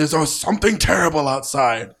 and there's something terrible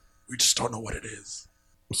outside. We just don't know what it is.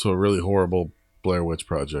 So a really horrible Blair Witch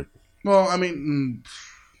Project. Well, I mean,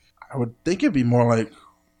 I would think it'd be more like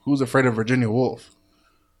Who's Afraid of Virginia Woolf,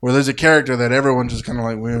 where there's a character that everyone just kind of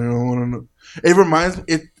like, we don't want to know. It reminds me,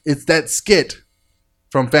 it's that skit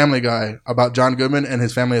from Family Guy about John Goodman and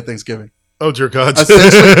his family at Thanksgiving. Oh, dear God.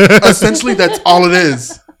 Essentially, that's all it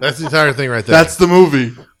is. That's the entire thing right there. That's the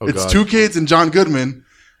movie. Oh, it's God. two kids and John Goodman,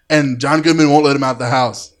 and John Goodman won't let him out the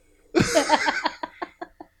house.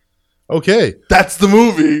 Okay. That's the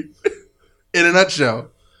movie in a nutshell.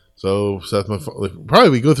 So Seth MacFarlane, probably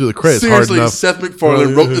we go through the credits Seriously, hard enough. Seth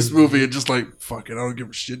MacFarlane wrote this movie and just like, fuck it, I don't give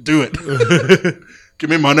a shit. Do it. Give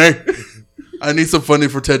me money. I need some funding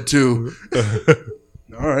for Ted 2.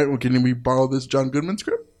 All right, well, can we borrow this John Goodman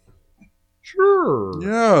script? Sure.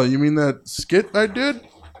 Yeah, you mean that skit I did?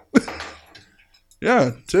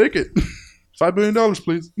 Yeah, take it. $5 billion,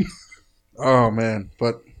 please. Oh, man.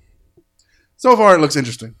 But so far, it looks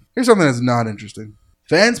interesting. Here's something that's not interesting.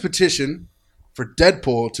 Fans petition for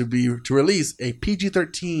Deadpool to release a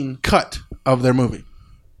PG-13 cut of their movie.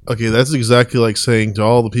 Okay, that's exactly like saying to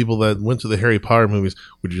all the people that went to the Harry Potter movies,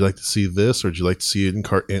 would you like to see this, or would you like to see it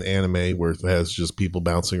in anime where it has just people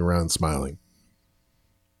bouncing around and smiling?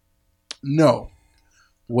 No.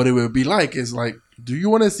 What it would be like is like, do you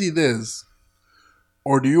want to see this,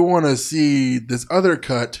 or do you want to see this other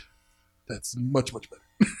cut that's much, much better?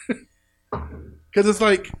 Because it's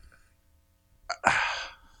like,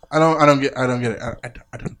 I don't get it. I don't get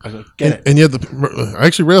it. And yet, I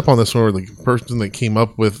actually read up on this one where the person that came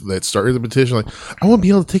up with that started the petition, like, I want to be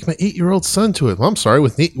able to take my 8-year-old son to it. Well, I'm sorry,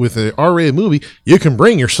 with an R-rated movie, you can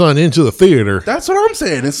bring your son into the theater. That's what I'm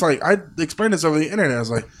saying. It's like, I explained this over the internet. I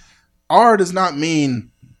was like, R does not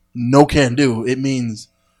mean no can do. It means,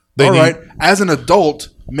 all right, as an adult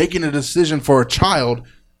making a decision for a child,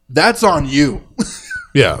 that's on you.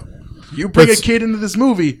 Yeah. You bring a kid into this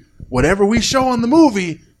movie, whatever we show on the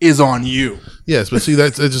movie is on you. Yes, but see,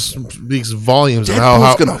 that just speaks volumes of Deadpool's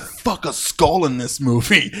how gonna fuck a skull in this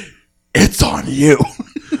movie. It's on you.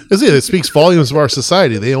 it speaks volumes of our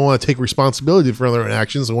society. They don't want to take responsibility for their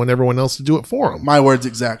actions and want everyone else to do it for them. My words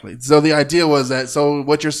exactly. So the idea was that. So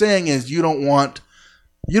what you're saying is you don't want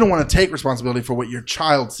to take responsibility for what your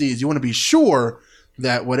child sees. You want to be sure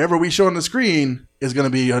that whatever we show on the screen is going to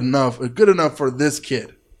be good enough for this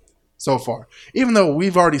kid. So far, even though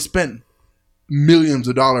we've already spent millions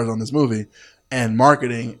of dollars on this movie and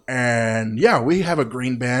marketing, and yeah, we have a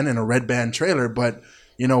green band and a red band trailer, but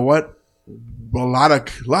you know what? A lot of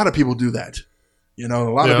people do that. You know,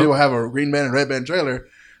 a lot of people have a green band and red band trailer.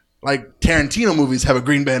 Like Tarantino movies have a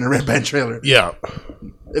green band and red band trailer. Yeah.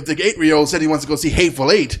 If the 8-year-old said he wants to go see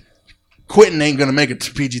Hateful Eight, Quentin ain't gonna make a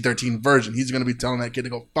PG-13 version. He's gonna be telling that kid to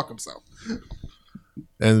go fuck himself.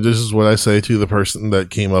 And this is what I say to the person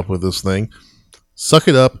that came up with this thing. Suck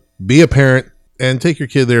it up, be a parent, and take your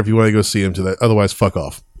kid there if you want to go see him to that. Otherwise, fuck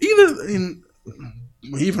off. Even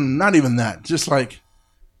not even that. Just like,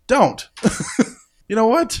 don't. You know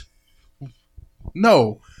what?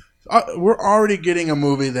 No. We're already getting a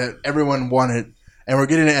movie that everyone wanted, and we're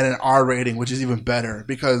getting it at an R rating, which is even better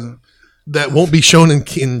because... That won't be shown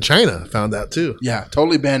in China, found out too. Yeah,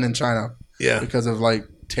 totally banned in China. Yeah. Because of like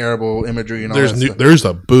terrible imagery and all that stuff. There's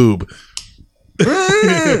a boob.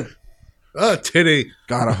 Titty.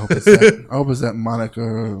 God, I hope it's that. I hope it's that Monica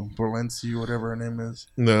Berlenci, whatever her name is.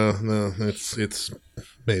 No, it's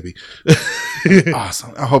maybe.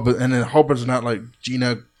 Awesome. I hope it, and then I hope it's not like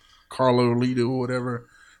Gina Carlito or whatever.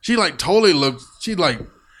 She like totally looks.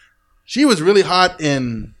 She was really hot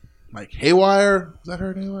in like Haywire. Is that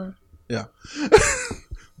her in Haywire? Yeah.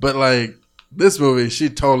 But like this movie, she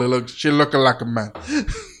looked like a man.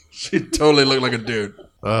 She totally looked like a dude.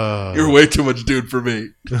 You're way too much dude for me.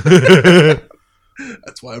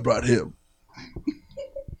 That's why I brought him.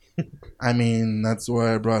 I mean, that's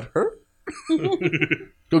why I brought her.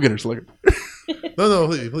 Go get her, Slicker. No,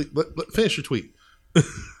 please, finish your tweet.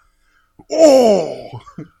 Oh!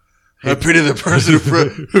 I pity the person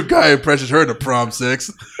who guy impresses her into prom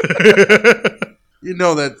sex. You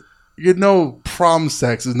know prom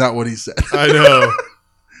sex is not what he said. I know.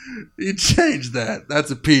 He changed that.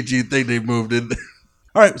 That's a PG thing they moved in there.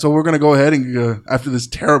 All right, so we're going to go ahead and, after this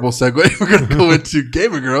terrible segue, we're going to go into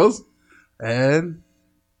Gamer Girls and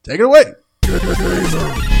take it away.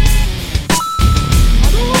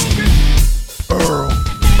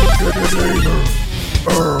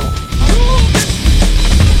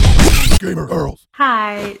 Gamer Girls.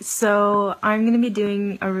 Hi, so I'm going to be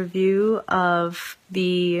doing a review of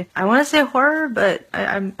I want to say horror, but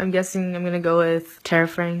I'm guessing I'm going to go with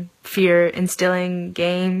terrifying, fear-instilling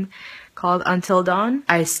game called Until Dawn.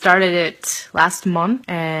 I started it last month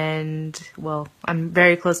and, well, I'm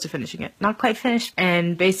very close to finishing it. Not quite finished.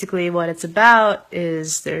 And basically what it's about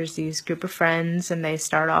is there's these group of friends and they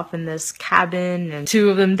start off in this cabin and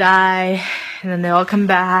 2 of them die and then they all come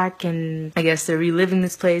back and I guess they're reliving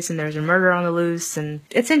this place and there's a murder on the loose and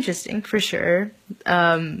it's interesting for sure.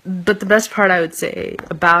 But the best part I would say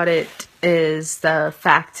about it is the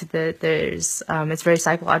fact that there's it's very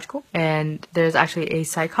psychological and there's actually a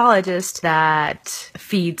psychologist that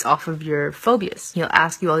feeds off of your phobias. He'll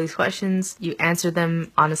ask you all these questions, you answer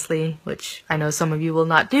them honestly, which I know some of you will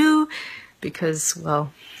not do because,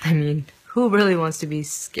 well, I mean, who really wants to be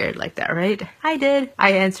scared like that, right? I did.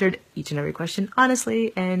 I answered each and every question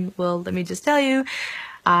honestly, and well, let me just tell you,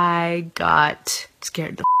 I got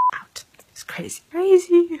scared the out. It's crazy.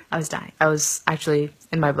 I was dying. I was actually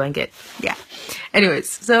in my blanket. Yeah. Anyways,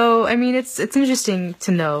 so I mean, it's interesting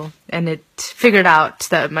to know, and it figured out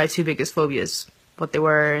that my 2 biggest phobias, what they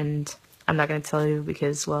were, and I'm not gonna tell you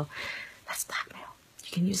because, well, that's blackmail.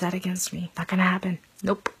 You can use that against me. Not gonna happen.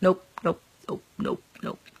 Nope. I'm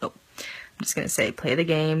just gonna say, play the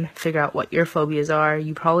game, figure out what your phobias are.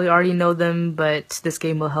 You probably already know them, but this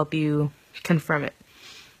game will help you confirm it.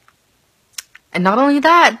 And not only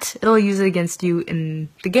that, it'll use it against you in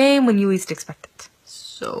the game when you least expect it.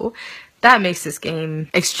 So that makes this game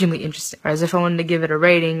extremely interesting. Whereas if I wanted to give it a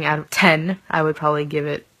rating out of 10, I would probably give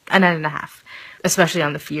it a 9.5, especially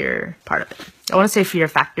on the fear part of it. I want to say fear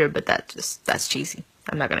factor, but that's cheesy.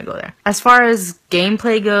 I'm not gonna go there. As far as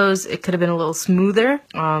gameplay goes, it could have been a little smoother.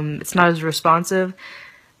 It's not as responsive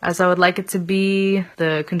as I would like it to be.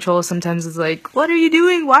 The control sometimes is like, what are you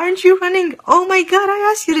doing? Why aren't you running? Oh my god,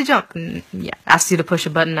 I asked you to jump. And yeah, asked you to push a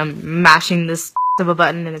button. I'm mashing this of a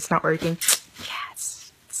button and it's not working. Yeah,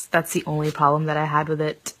 that's the only problem that I had with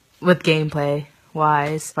it, with gameplay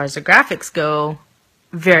wise. As far as the graphics go,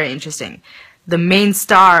 very interesting. The main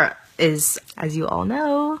star is, as you all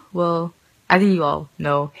know, well, I think you all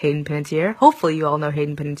know Hayden Panettiere. Hopefully you all know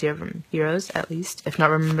Hayden Panettiere from Heroes, at least. If not,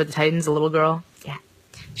 Remember the Titans, the little girl. Yeah.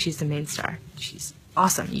 She's the main star. She's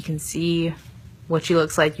awesome. You can see what she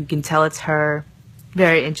looks like. You can tell it's her.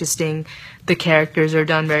 Very interesting. The characters are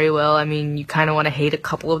done very well. I mean, you kind of want to hate a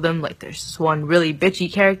couple of them. Like, there's this one really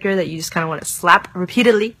bitchy character that you just kind of want to slap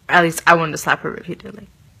repeatedly. At least I wanted to slap her repeatedly.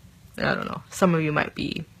 I don't know. Some of you might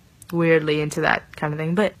be weirdly into that kind of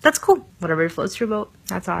thing, but that's cool. Whatever floats your boat,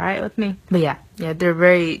 that's alright with me. But yeah, they're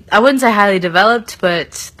very, I wouldn't say highly developed,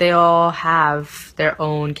 but they all have their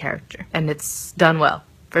own character, and it's done well.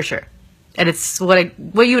 For sure. And it's what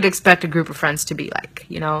you would expect a group of friends to be like.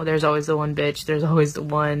 You know, there's always the one bitch. There's always the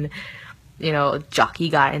one, jockey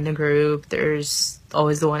guy in the group. There's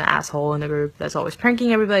always the one asshole in the group that's always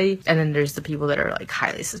pranking everybody. And then there's the people that are, like,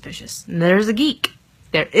 highly suspicious. And there's a geek.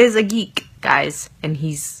 There is a geek, guys. And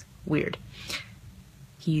he's weird.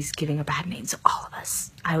 He's giving a bad name to all of us.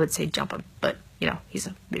 I would say jump him. But, he's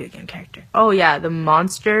a video game character. Oh, yeah, the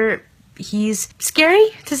monster, he's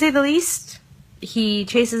scary, to say the least. He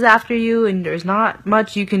chases after you and there's not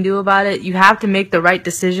much you can do about it. You have to make the right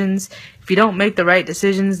decisions. If you don't make the right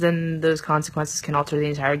decisions, then those consequences can alter the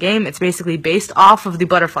entire game. It's basically based off of the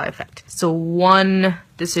butterfly effect. So one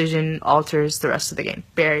decision alters the rest of the game.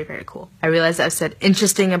 Very, very cool. I realize I've said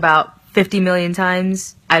interesting about 50 million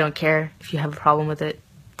times. I don't care if you have a problem with it.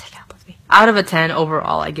 Take it up with me. Out of a 10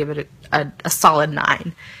 overall, I give it a solid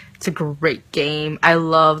 9. It's a great game. I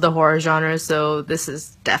love the horror genre, so this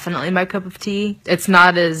is definitely my cup of tea. It's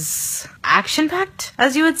not as action-packed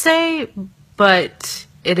as you would say, but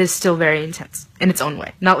it is still very intense in its own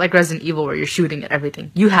way. Not like Resident Evil where you're shooting at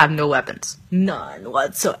everything. You have no weapons. None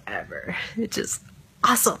whatsoever. It's just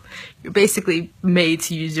awesome. You're basically made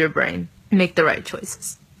to use your brain. Make the right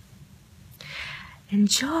choices.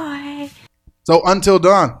 Enjoy. So Until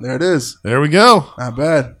Dawn, there it is. There we go. Not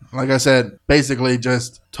bad. Like I said, basically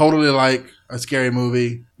just totally like a scary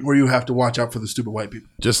movie where you have to watch out for the stupid white people.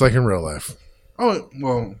 Just like in real life. Oh,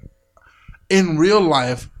 well, in real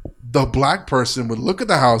life, the black person would look at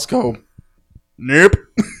the house, go, nope,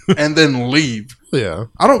 and then leave. Yeah.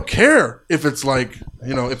 I don't care if it's like,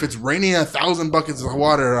 if it's raining 1,000 buckets of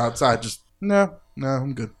water outside. Just, no,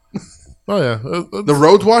 I'm good. Oh, yeah. The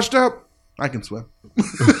road's washed out. I can swim.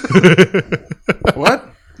 What?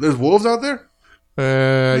 There's wolves out there?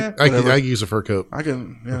 I can use a fur coat. I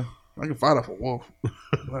can fight off a wolf.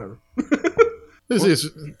 Whatever.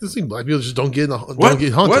 This thing, black people just don't get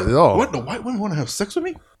hunted at all. What? The white women want to have sex with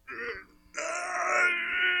me?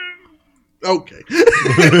 Okay.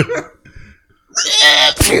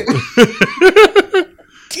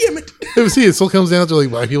 Damn it. See, it still comes down to like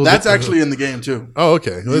black people. That's actually in the game too. Oh,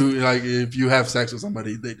 okay. If you have sex with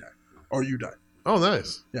somebody, they die, or you die. Oh,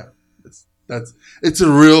 nice. Yeah, it's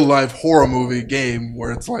a real life horror movie game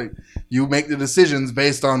where it's like you make the decisions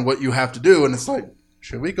based on what you have to do, and it's like,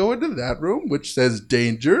 should we go into that room which says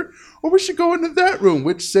danger, or we should go into that room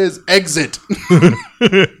which says exit?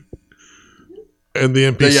 And the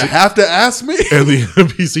NPC, do you have to ask me? And the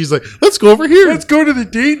NPC's like, let's go over here. Let's go to the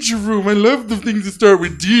danger room. I love the things that start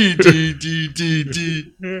with D, D, D, D,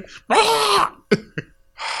 D.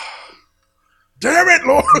 Damn it,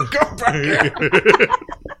 Lord. Come back here.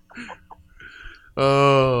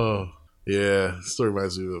 Oh, yeah. This story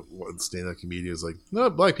reminds me of one stand-up comedian. It's like, no,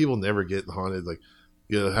 black people never get haunted. Like,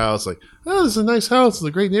 you get a house, like, oh, this is a nice house. It's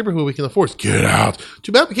a great neighborhood we can afford. Get out.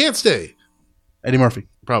 Too bad we can't stay. Eddie Murphy.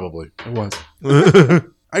 Probably. It was.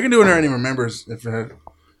 I can do it or any remembers if I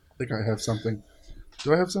think I have something.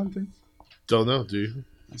 Do I have something? Don't know, do you?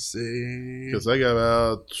 Let's see. Because I got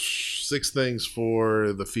about 6 things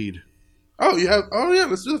for the feed. Oh, you have? Oh, yeah,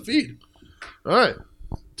 let's do the feed. All right.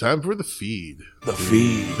 Time for the feed. The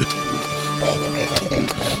feed.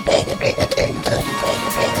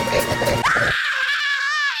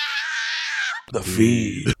 The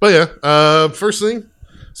feed. But yeah, first thing,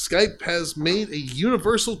 Skype has made a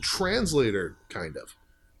universal translator, kind of.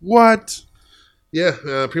 What? Yeah,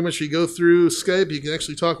 pretty much you go through Skype, you can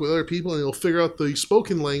actually talk with other people, and it'll figure out the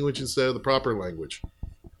spoken language instead of the proper language.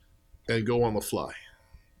 And go on the fly.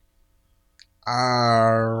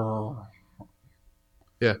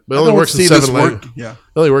 Yeah, but it only works in 7 languages. Yeah. It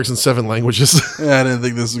only works in 7 languages. Yeah, I didn't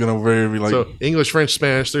think this was going to be like... So, English, French,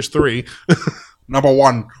 Spanish, there's 3. Number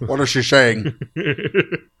 1, what is she saying?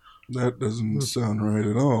 That doesn't sound right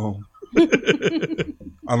at all.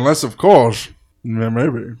 Unless, of course,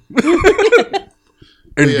 maybe.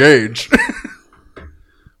 Engage.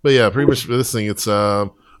 But yeah, pretty much for this thing, it's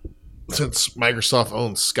since Microsoft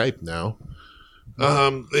owns Skype now,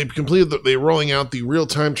 they've completed. They're rolling out the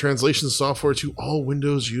real-time translation software to all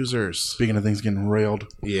Windows users. Speaking of things getting railed,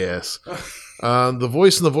 yes. The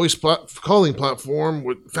voice and the voice calling platform,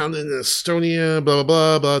 founded in Estonia, blah,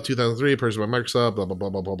 blah, blah, blah, 2003, purchased by Microsoft, blah, blah, blah,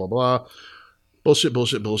 blah, blah, blah, blah. Bullshit,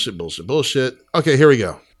 bullshit, bullshit, bullshit, bullshit. Okay, here we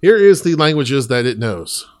go. Here is the languages that it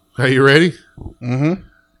knows. Are you ready? Mm-hmm.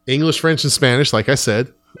 English, French, and Spanish, like I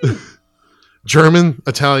said. German,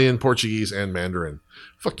 Italian, Portuguese, and Mandarin.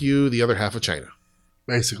 Fuck you, the other half of China.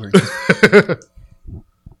 Basically.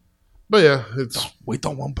 But yeah, it's... We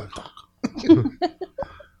don't want Bangkok.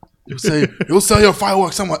 You'll sell your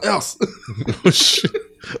fireworks somewhere else.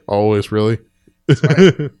 Always, really?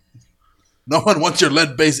 Right. No one wants your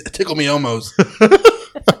lead-based Tickle Me Omos.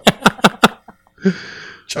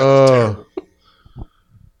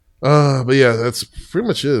 But yeah, that's pretty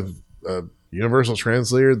much it. A universal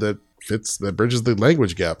translator that bridges the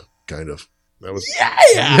language gap, kind of. That was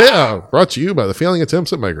brought to you by the failing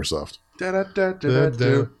attempts at Microsoft.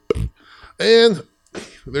 And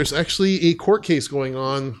there's actually a court case going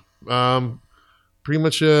on. Pretty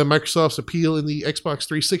much Microsoft's appeal in the Xbox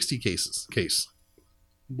 360 case.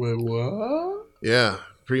 Wait, what? Yeah,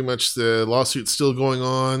 pretty much the lawsuit's still going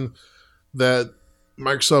on that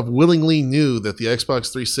Microsoft willingly knew that the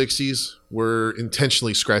Xbox 360s were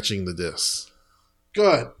intentionally scratching the discs.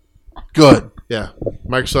 Good. Yeah,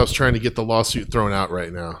 Microsoft's trying to get the lawsuit thrown out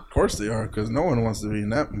right now. Of course they are, because no one wants to be in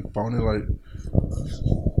that phony. Like,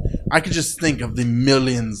 I could just think of the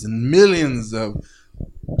millions and millions of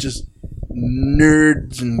just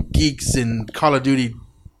nerds and geeks and Call of Duty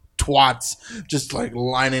twats just like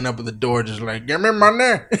lining up at the door, just like, give me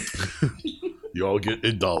money. You all get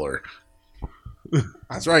 $1.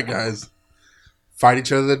 That's right, guys. Fight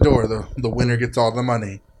each other at the door. The winner gets all the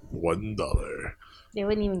money. $1. They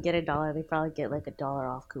wouldn't even get $1. They probably get like $1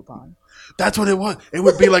 off coupon. That's what it was. It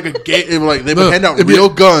would be like a game. It would like they would No, hand out it'd be- real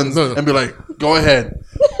guns no. and be like, "Go ahead."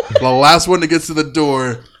 The last one that gets to the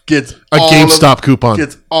door gets A GameStop coupon.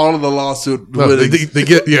 Gets all of the lawsuit. No, winnings. they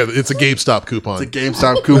get it's a GameStop coupon. It's a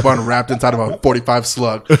GameStop coupon wrapped inside of a 45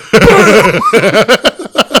 slug.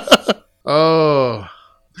 Oh,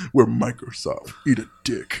 We're Microsoft. Eat a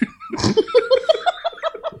dick.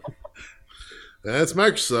 that's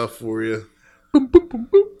Microsoft for you.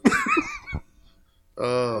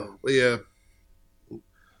 But yeah,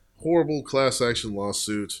 horrible class action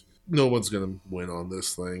lawsuit. No one's gonna win on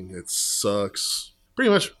this thing. It sucks. Pretty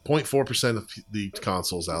much 0.4% of the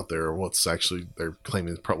consoles out there are what's actually they're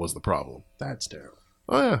claiming was the problem. That's terrible.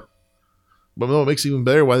 Oh yeah, but no, what makes it even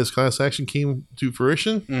better why this class action came to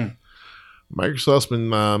fruition. Microsoft's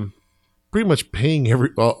been pretty much paying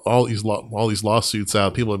all these lawsuits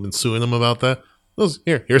out. People have been suing them about that.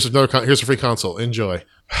 Here's a free console. Enjoy.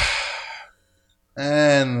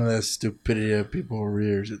 And the stupidity of people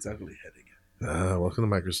rears its ugly head again. Welcome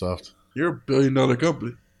to Microsoft. You're $1 billion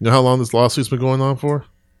company. You know how long this lawsuit's been going on for?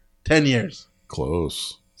 10 years.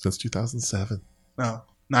 Close. Since 2007. No,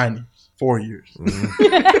 9 years. 4 years.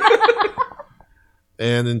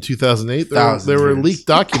 And in 2008, Thousands there were years. leaked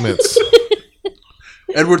documents.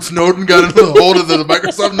 Edward Snowden got into the hold of the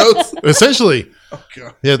Microsoft notes. Essentially, Oh,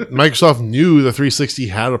 God. yeah, Microsoft knew the 360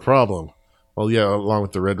 had a problem. Well, yeah, along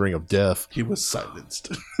with the red ring of death. He was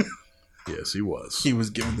silenced. Yes, he was. He was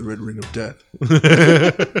given the red ring of death.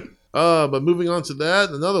 But moving on to that,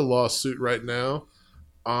 another lawsuit right now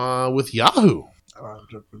with Yahoo. I don't have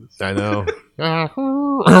a joke for this. I know.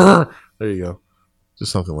 There you go.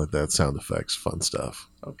 Just something like that. Sound effects, fun stuff.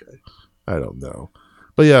 Okay. I don't know.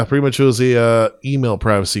 But yeah, pretty much it was a email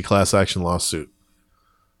privacy class action lawsuit.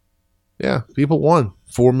 Yeah, people won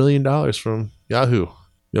 $4 million from Yahoo.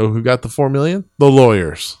 You know who got the $4 million? The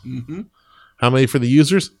lawyers. Mm-hmm. How many for the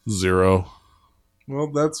users? 0. Well,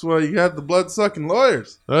 that's why you got the blood-sucking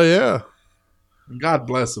lawyers. Oh yeah. God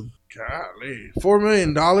bless them. Golly. $4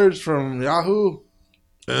 million from Yahoo?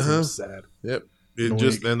 That Uh-huh. seems sad. Yep.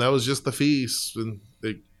 Week. And that was just the fees, and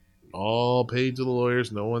they all paid to the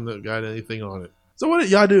lawyers. No one that got anything on it. So what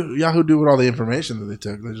did Yahoo do with all the information that they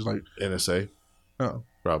took? They're just like, NSA, oh,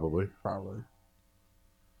 probably. probably.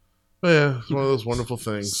 But yeah, it's one of those wonderful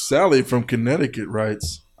things. Sally from Connecticut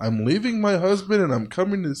writes, I'm leaving my husband and I'm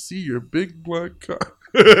coming to see your big black cock.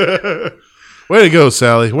 Way to go,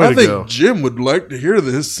 Sally. Way I to think go. Jim would like to hear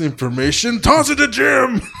this information. Toss it to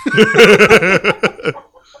Jim.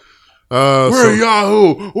 We're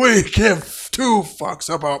Yahoo. We give 2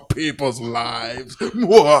 fucks about people's lives. It's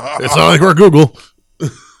not like we're Google.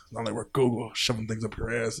 Not like we're Google shoving things up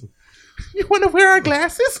your ass. You want to wear our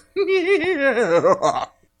glasses? Yeah.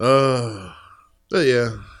 But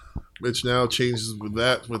yeah, which now changes with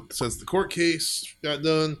that. Since the court case got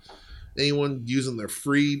done, anyone using their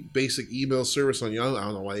free basic email service on Yahoo, I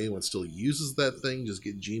don't know why anyone still uses that thing. Just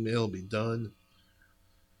get Gmail, be done.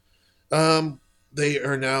 They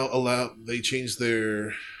are now allowed. They changed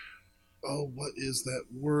their. Oh, what is that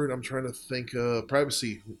word? I'm trying to think.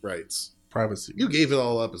 Privacy rights. Privacy. You gave it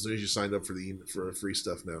all up as soon as you signed up for for free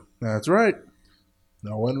stuff now. That's right.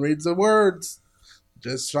 No one reads the words.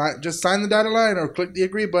 Just sign the dotted line or click the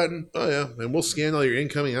agree button. Oh yeah, and we'll scan all your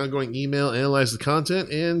incoming and outgoing email, analyze the content,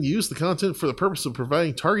 and use the content for the purpose of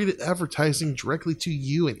providing targeted advertising directly to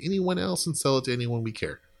you and anyone else and sell it to anyone we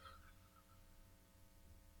care.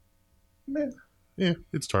 Man, Yeah,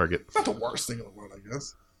 it's Target. not the worst thing in the world, I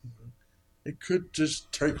guess. It could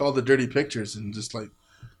just take all the dirty pictures and just like,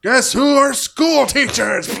 guess who are school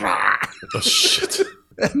teachers? Oh shit.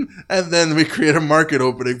 and then we create a market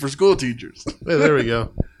opening for school teachers. Yeah, there we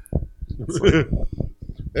go.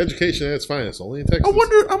 Education at its finest, only in Texas.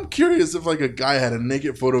 I'm curious if like a guy had a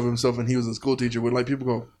naked photo of himself and he was a school teacher, would like people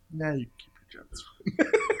go, nah, you keep your jobs.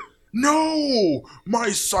 No,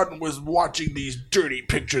 my son was watching these dirty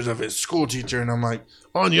pictures of his school teacher, and I'm like,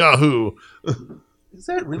 on Yahoo. is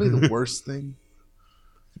that really the worst thing?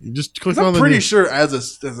 You just click 'Cause on I'm the pretty name. sure as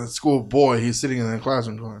a school boy, he's sitting in the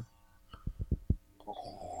classroom going,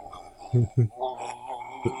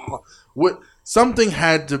 what? Something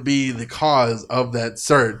had to be the cause of that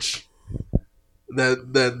search.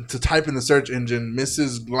 That to type in the search engine,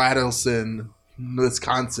 Mrs. Gladylson,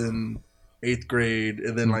 Wisconsin, 8th grade,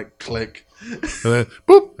 and then like click, And then,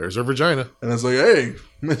 boop, there's her vagina. and it's like, hey,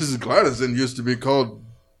 Mrs. Gladylson used to be called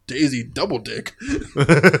Daisy double dick. uh,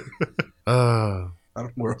 I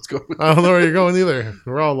don't know where I was going. I don't know where you're going either.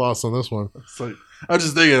 We're all lost on this one. It's like, I was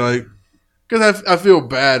just thinking, like, because I feel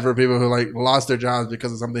bad for people who, like, lost their jobs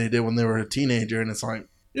because of something they did when they were a teenager. And it's like,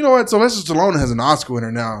 you know what? Sylvester Stallone has an Oscar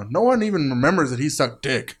winner now. No one even remembers that he sucked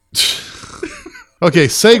dick. Okay,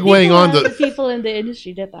 segueing on The to... people in the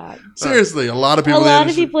industry did that. Seriously, a lot of A people. lot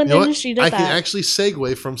of people in You the know what? industry did I that. can actually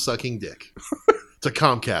segue from sucking dick to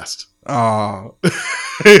Comcast. Oh, I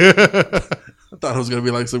thought it was gonna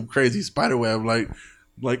be like some crazy spider web, like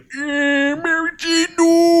Mary Jane,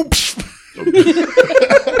 no.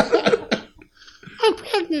 I'm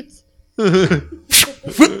pregnant.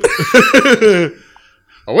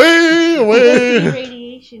 Away.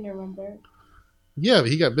 Radiation, remember? Yeah, but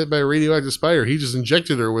he got bit by a radioactive spider. He just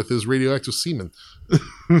injected her with his radioactive semen.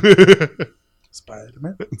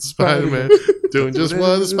 Spider-Man. Spider-Man doing just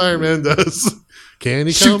what the Spider-Man does. Can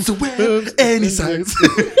he come? Shoots the web any size.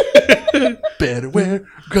 Better wear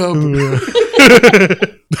go.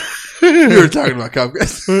 We were talking about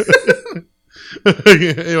Comcast.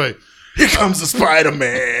 Anyway, Here comes the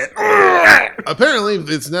Spider-Man. apparently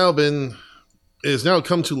it's now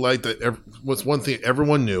come to light that what's one thing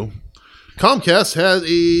everyone knew. Comcast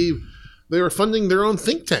they were funding their own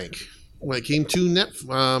think tank when it came to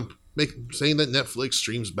saying that Netflix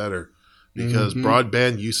streams better because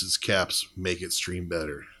broadband usage caps make it stream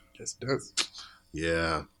better. Yes, it does.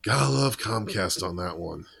 Yeah, gotta love Comcast on that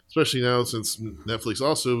one, especially now since Netflix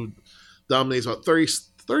also dominates about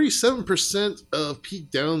 37% of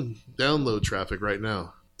peak download traffic right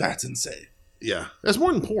now. That's insane. Yeah, that's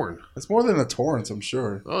more than porn. That's more than a torrent, I'm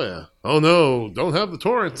sure. Oh yeah. Oh no, don't have the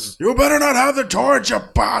torrents. You better not have the torrent, you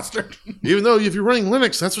bastard. Even though if you're running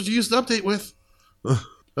Linux, that's what you use to update with.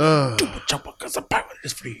 Because the pirate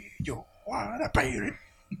is free. You want a pirate?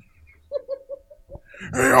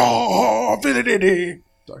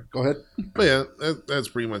 Sorry, go ahead. But yeah, that's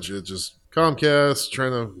pretty much it. Just Comcast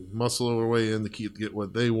trying to muscle their way in to get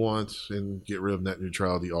what they want and get rid of net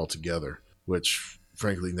neutrality altogether, which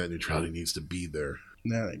frankly net neutrality needs to be there.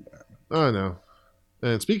 I know.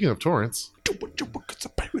 And speaking of torrents, the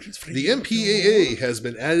MPAA has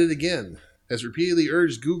been added again, has repeatedly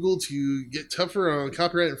urged Google to get tougher on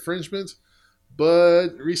copyright infringement,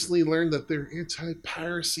 but recently learned that their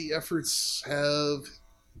anti-piracy efforts have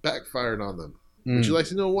backfired on them. Would you like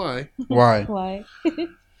to know why? Why? Why?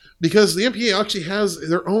 Because the MPAA actually has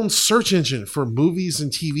their own search engine for movies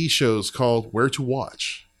and TV shows called Where to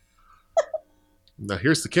Watch. Now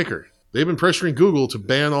here's the kicker. They've been pressuring Google to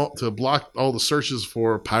block all the searches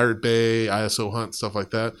for Pirate Bay, ISO Hunt, stuff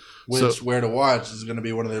like that. Which Where to Watch is going to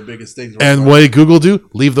be one of their biggest things. Right And now. what did Google do?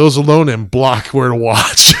 Leave those alone and block Where to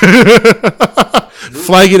Watch.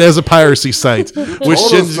 Flag it as a piracy site, which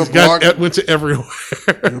went to everywhere.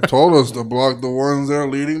 You told us to block the ones that are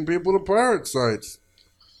leading people to pirate sites.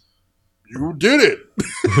 You did it.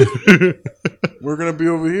 We're going to be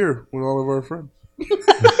over here with all of our friends.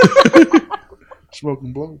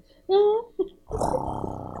 Smoking blow.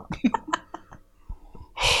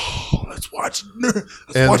 Let's watch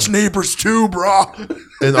Neighbors 2, brah.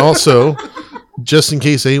 And also, just in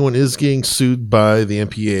case anyone is getting sued by the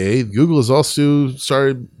MPAA, Google has also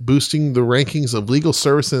started boosting the rankings of legal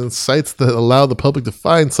services and sites that allow the public to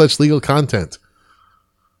find such legal content.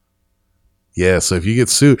 Yeah, so if you get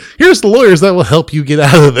sued, here's the lawyers that will help you get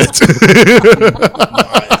out of it.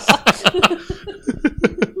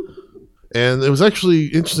 And it was actually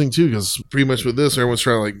interesting too, because pretty much with this, everyone's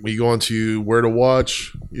trying to when you go on to Where to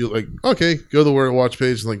Watch, you're like, okay, go to the Where to Watch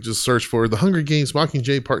page and just search for The Hunger Games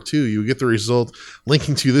Mockingjay Part 2. You get the result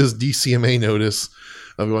linking to this DCMA notice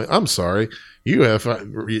of going, I'm sorry, you have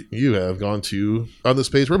gone to, on this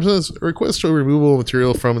page, represents a request for removal of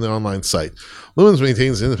material from an online site. Lumens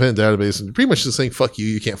maintains an independent database and pretty much just saying, fuck you,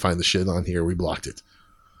 you can't find the shit on here, we blocked it.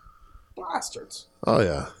 Bastards. Oh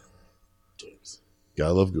yeah. James.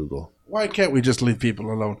 Gotta love Google. Why can't we just leave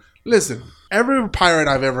people alone? Listen, every pirate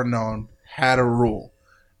I've ever known had a rule.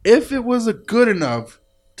 If it was good enough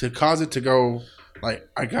to cause it to go,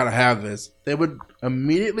 I gotta have this, they would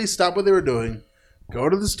immediately stop what they were doing, go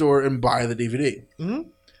to the store and buy the DVD. Mm-hmm.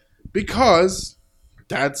 Because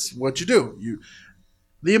that's what you do.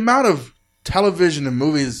 The amount of television and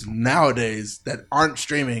movies nowadays that aren't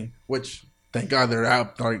streaming, which thank God they're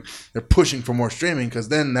out, they're pushing for more streaming, because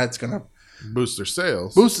then that's gonna boost their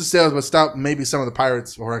sales. Boost the sales, but stop maybe some of the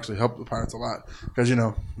pirates, or actually help the pirates a lot. Because,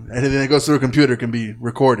 anything that goes through a computer can be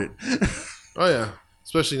recorded. Oh, yeah.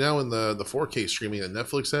 Especially now in the 4K streaming that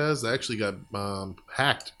Netflix has. They actually got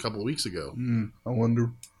hacked a couple of weeks ago. I wonder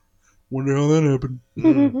how that happened.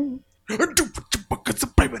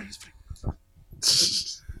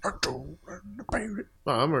 Echo and the pirate.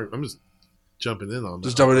 Oh, I'm just jumping in on that.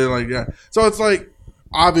 Just jumping in like, yeah. So it's like,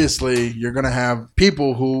 obviously, you're going to have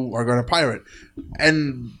people who are going to pirate.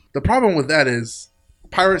 And the problem with that is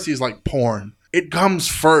piracy is like porn. It comes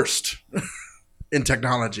first in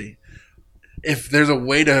technology. If there's a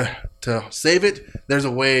way to save it, there's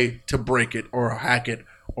a way to break it or hack it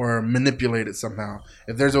or manipulate it somehow.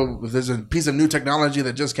 If there's a piece of new technology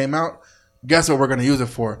that just came out, guess what we're going to use it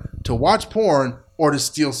for? To watch porn or to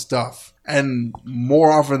steal stuff. And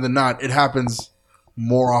more often than not, it happens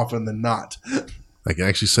more often than not. I can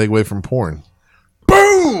actually segue from porn.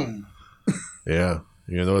 Boom! Yeah.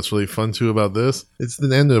 You know what's really fun too about this? It's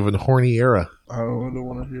the end of a horny era. I don't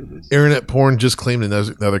want to hear this. Internet porn just claimed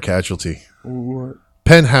another casualty. What?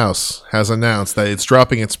 Penthouse has announced that it's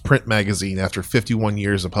dropping its print magazine after 51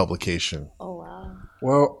 years of publication. Oh wow.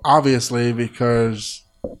 Well, obviously, because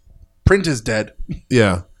print is dead.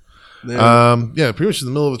 Yeah. Pretty much in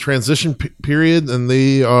the middle of a transition period, and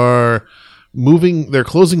they are they're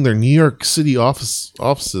closing their New York City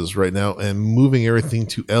offices right now and moving everything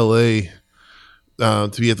to LA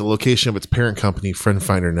to be at the location of its parent company, Friend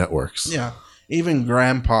Finder Networks. Yeah. Even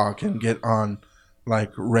grandpa can get on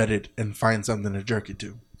like Reddit and find something to jerk you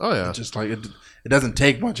to. Oh yeah. It's just like it doesn't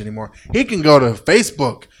take much anymore. He can go to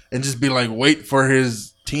Facebook and just be like, wait for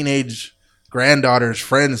his teenage granddaughter's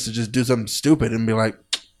friends to just do something stupid and be like,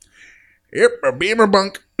 yep, a beamer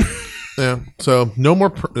bunk. Yeah. So no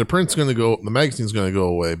more. The print's going to go. The magazine's going to go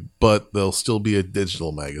away, but there'll still be a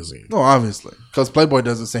digital magazine. No, obviously, because Playboy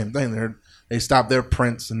does the same thing. They stop their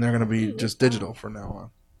prints and they're going to be just digital from now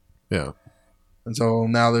on. Yeah. And so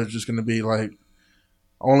now there's just going to be like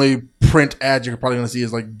only print ads you're probably going to see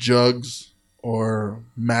is like jugs or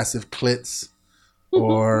massive clits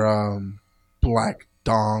or black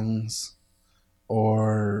dongs,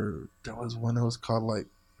 or there was one that was called like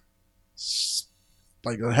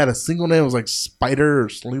it had a single name. It was like Spider or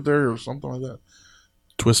Slither or something like that.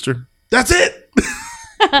 Twister. That's it.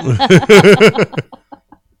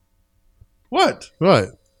 What? Right.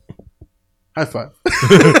 High five.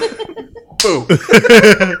 Boom.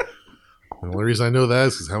 The only reason I know that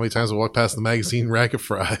is because how many times I walk past the magazine rack of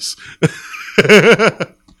fries.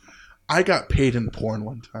 I got paid in porn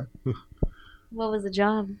one time. What was the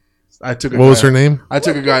job? I took. What was her name? I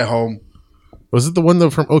took a guy home. Was it the one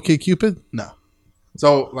from OkCupid? No.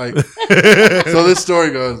 So like, so this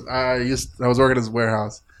story goes. I was working at this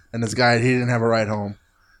warehouse, and this guy, he didn't have a ride home,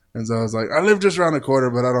 and so I was like, I live just around the corner,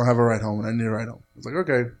 but I don't have a ride home, and I need a ride home. I was like,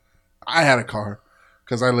 okay. I had a car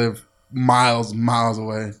because I live miles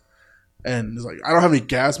away, and it's like I don't have any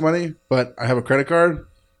gas money, but I have a credit card.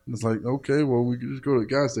 And it's like, okay, well, we can just go to the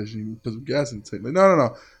gas station and put some gas in the tank. Like,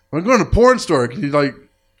 no. I'm going to the porn store. Can you like?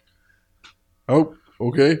 Oh,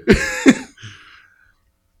 okay.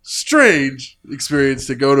 Strange experience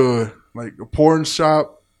to go to a porn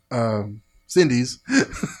shop, Cindy's.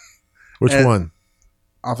 Which one?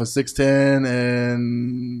 Off of 610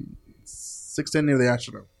 and 610 near the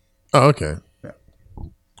Astrodome. Oh, okay. Yeah.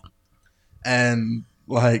 And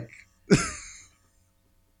like,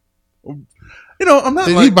 I'm not.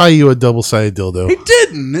 Did he buy you a double-sided dildo? He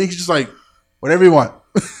didn't. He's just like, whatever you want.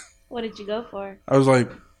 What did you go for? I was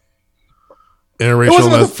like, Interracial. it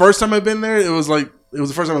wasn't the first time I've been there. It was the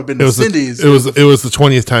first time I've been to Cindy's. It was the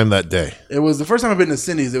 20th time that day. It was the first time I've been to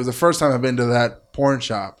Cindy's. It was the first time I've been to that porn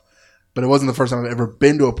shop. But it wasn't the first time I've ever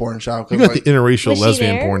been to a porn shop. You got the interracial Was she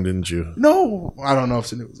lesbian there? porn, didn't you? No, I don't know if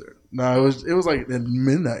Cindy was there. No, it was like at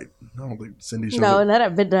midnight. I don't think Cindy shows No, up. not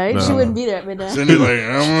at midnight. No. She wouldn't be there at midnight. Cindy's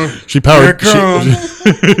like, She powered.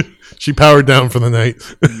 Here She powered down for the night.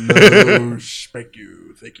 no, thank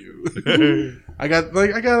you. I got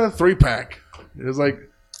a 3-pack. It was like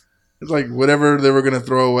whatever they were gonna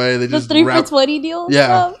throw away. They The just 3 wrapped. for 20 deal?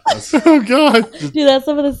 Yeah, Stuff? Oh God! Dude, that's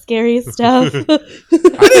some of the scariest stuff. I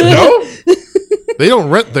didn't know. They don't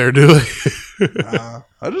rent there, do they?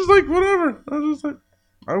 I just like whatever. I was just like,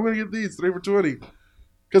 I'm gonna get these 3 for 20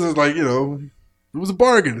 because it's like it was a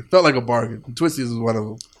bargain. It felt like a bargain. Twisties was one of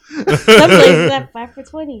them. Some places have 5 for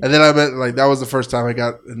 20. And then I bet that was the first time I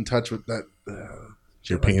got in touch with that.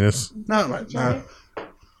 Your penis. No.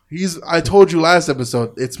 I told you last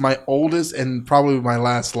episode. It's my oldest and probably my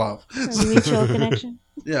last love. A mutual connection.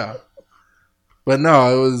 Yeah, but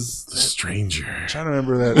no, it was. Stranger. I'm trying to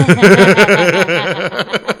remember that.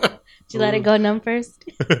 Did you let it go numb first?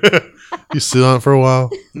 You sit on it for a while.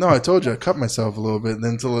 No, I told you I cut myself a little bit, and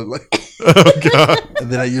then until it Oh God!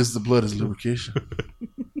 and then I used the blood as lubrication.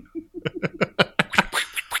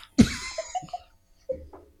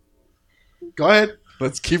 Go ahead.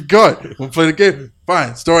 Let's keep going. We'll play the game.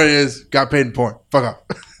 Fine. Story is got paid in porn. Fuck off.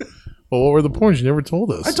 Well, what were the porns? You never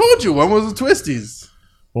told us. I told you one was the Twisties.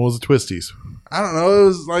 What was the Twisties? I don't know. It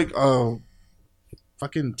was like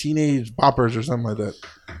fucking teenage boppers or something like that.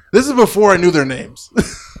 This is before I knew their names.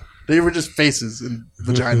 They were just faces and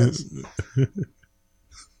vaginas.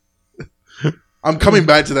 I'm coming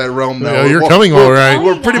back to that realm now. Yeah, you're coming all right.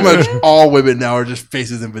 We're pretty much all women now are just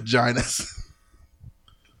faces and vaginas.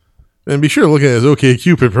 And be sure to look at his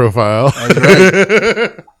OkCupid profile. That's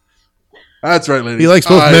right. That's right, ladies. He likes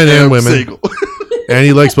both men and women. Single. And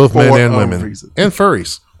he likes both men For and a women. reason. And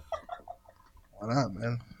furries. Why not,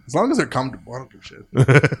 man? As long as they're comfortable, I don't give a shit.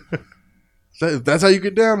 If that's how you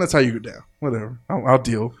get down, that's how you get down. Whatever. I'll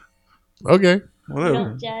deal. Okay. Whatever.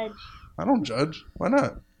 Don't judge. I don't judge. Why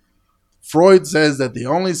not? Freud says that the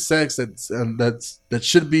only sex that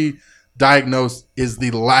should be diagnosed is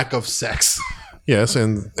the lack of sex. Yes,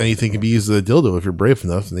 and anything can be used as a dildo if you're brave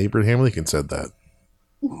enough, and Abraham Lincoln said that.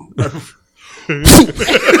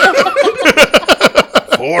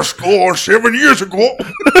 7 years ago.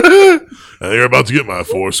 And you're about to get my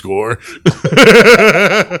 4 score.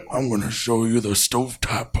 I'm going to show you the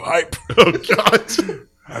stovetop pipe. Oh, God.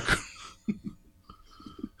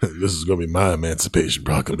 This is going to be my Emancipation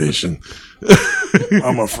Proclamation.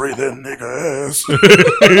 I'm afraid that nigga ass.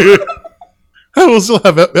 I will still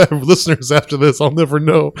have listeners after this. I'll never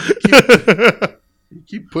know. You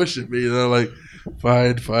keep pushing me, like,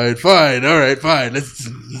 fine. All right, fine.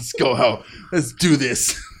 Let's go out. Let's do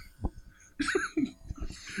this.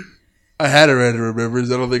 I had a random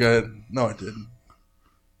remembers. I don't think I had. No, I didn't.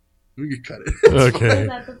 We could cut it. Okay. Was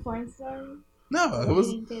that the porn story? No, it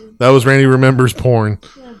was. That was Randy Remembers Porn.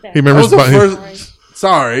 Okay. He remembers. That was the first.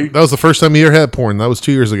 Sorry. That was the first time he ever had porn. That was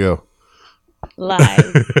 2 years ago.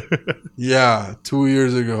 Lies. Yeah, 2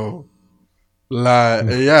 years ago.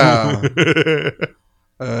 Yeah.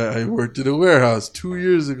 I worked in a warehouse 2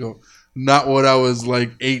 years ago. Not when I was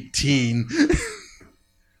like 18.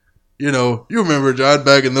 You remember, John,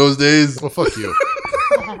 back in those days. Well, fuck you.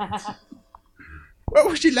 What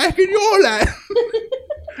was she like in your life?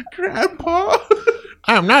 Grandpa?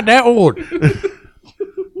 I'm not that old.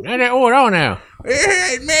 Not that old at all now.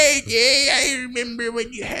 Hey, Maggie, I remember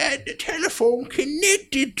when you had the telephone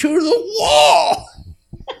connected to the wall.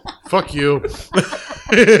 Fuck you.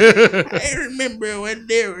 I remember when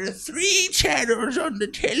there were 3 channels on the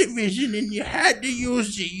television and you had to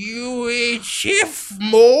use the UHF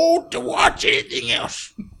mode to watch anything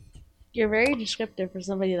else. You're very descriptive for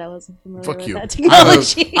somebody that wasn't familiar Fuck with you. that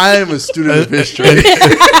technology. I am a student of history.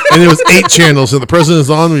 And it was 8 channels, and the president is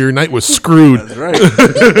on. Your night was screwed. That's right.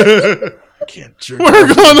 Can't jerk We're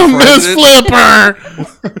off gonna the miss president.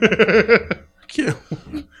 Flipper.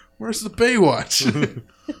 Where's the Baywatch?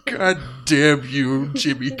 God damn you,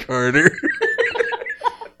 Jimmy Carter.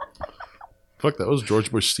 Fuck, that was George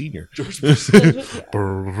Bush Sr. George Bush.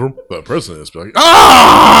 The president is like,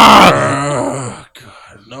 Oh,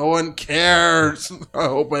 God, no one cares. I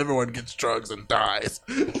hope everyone gets drugs and dies.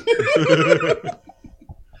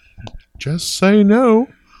 just say no.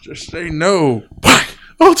 Just say no.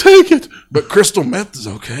 I'll take it. But crystal meth is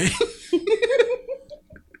okay.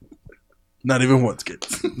 Not even once,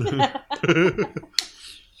 kids.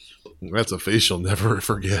 That's a face you'll never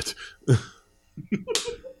forget.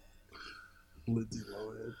 Lindsay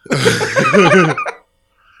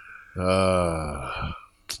Lohan.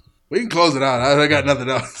 We can close it out. I got nothing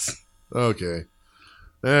else. Okay.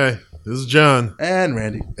 All right. This is John. And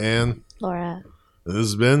Randy. And Laura. this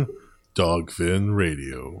has been Dogfin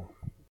Radio.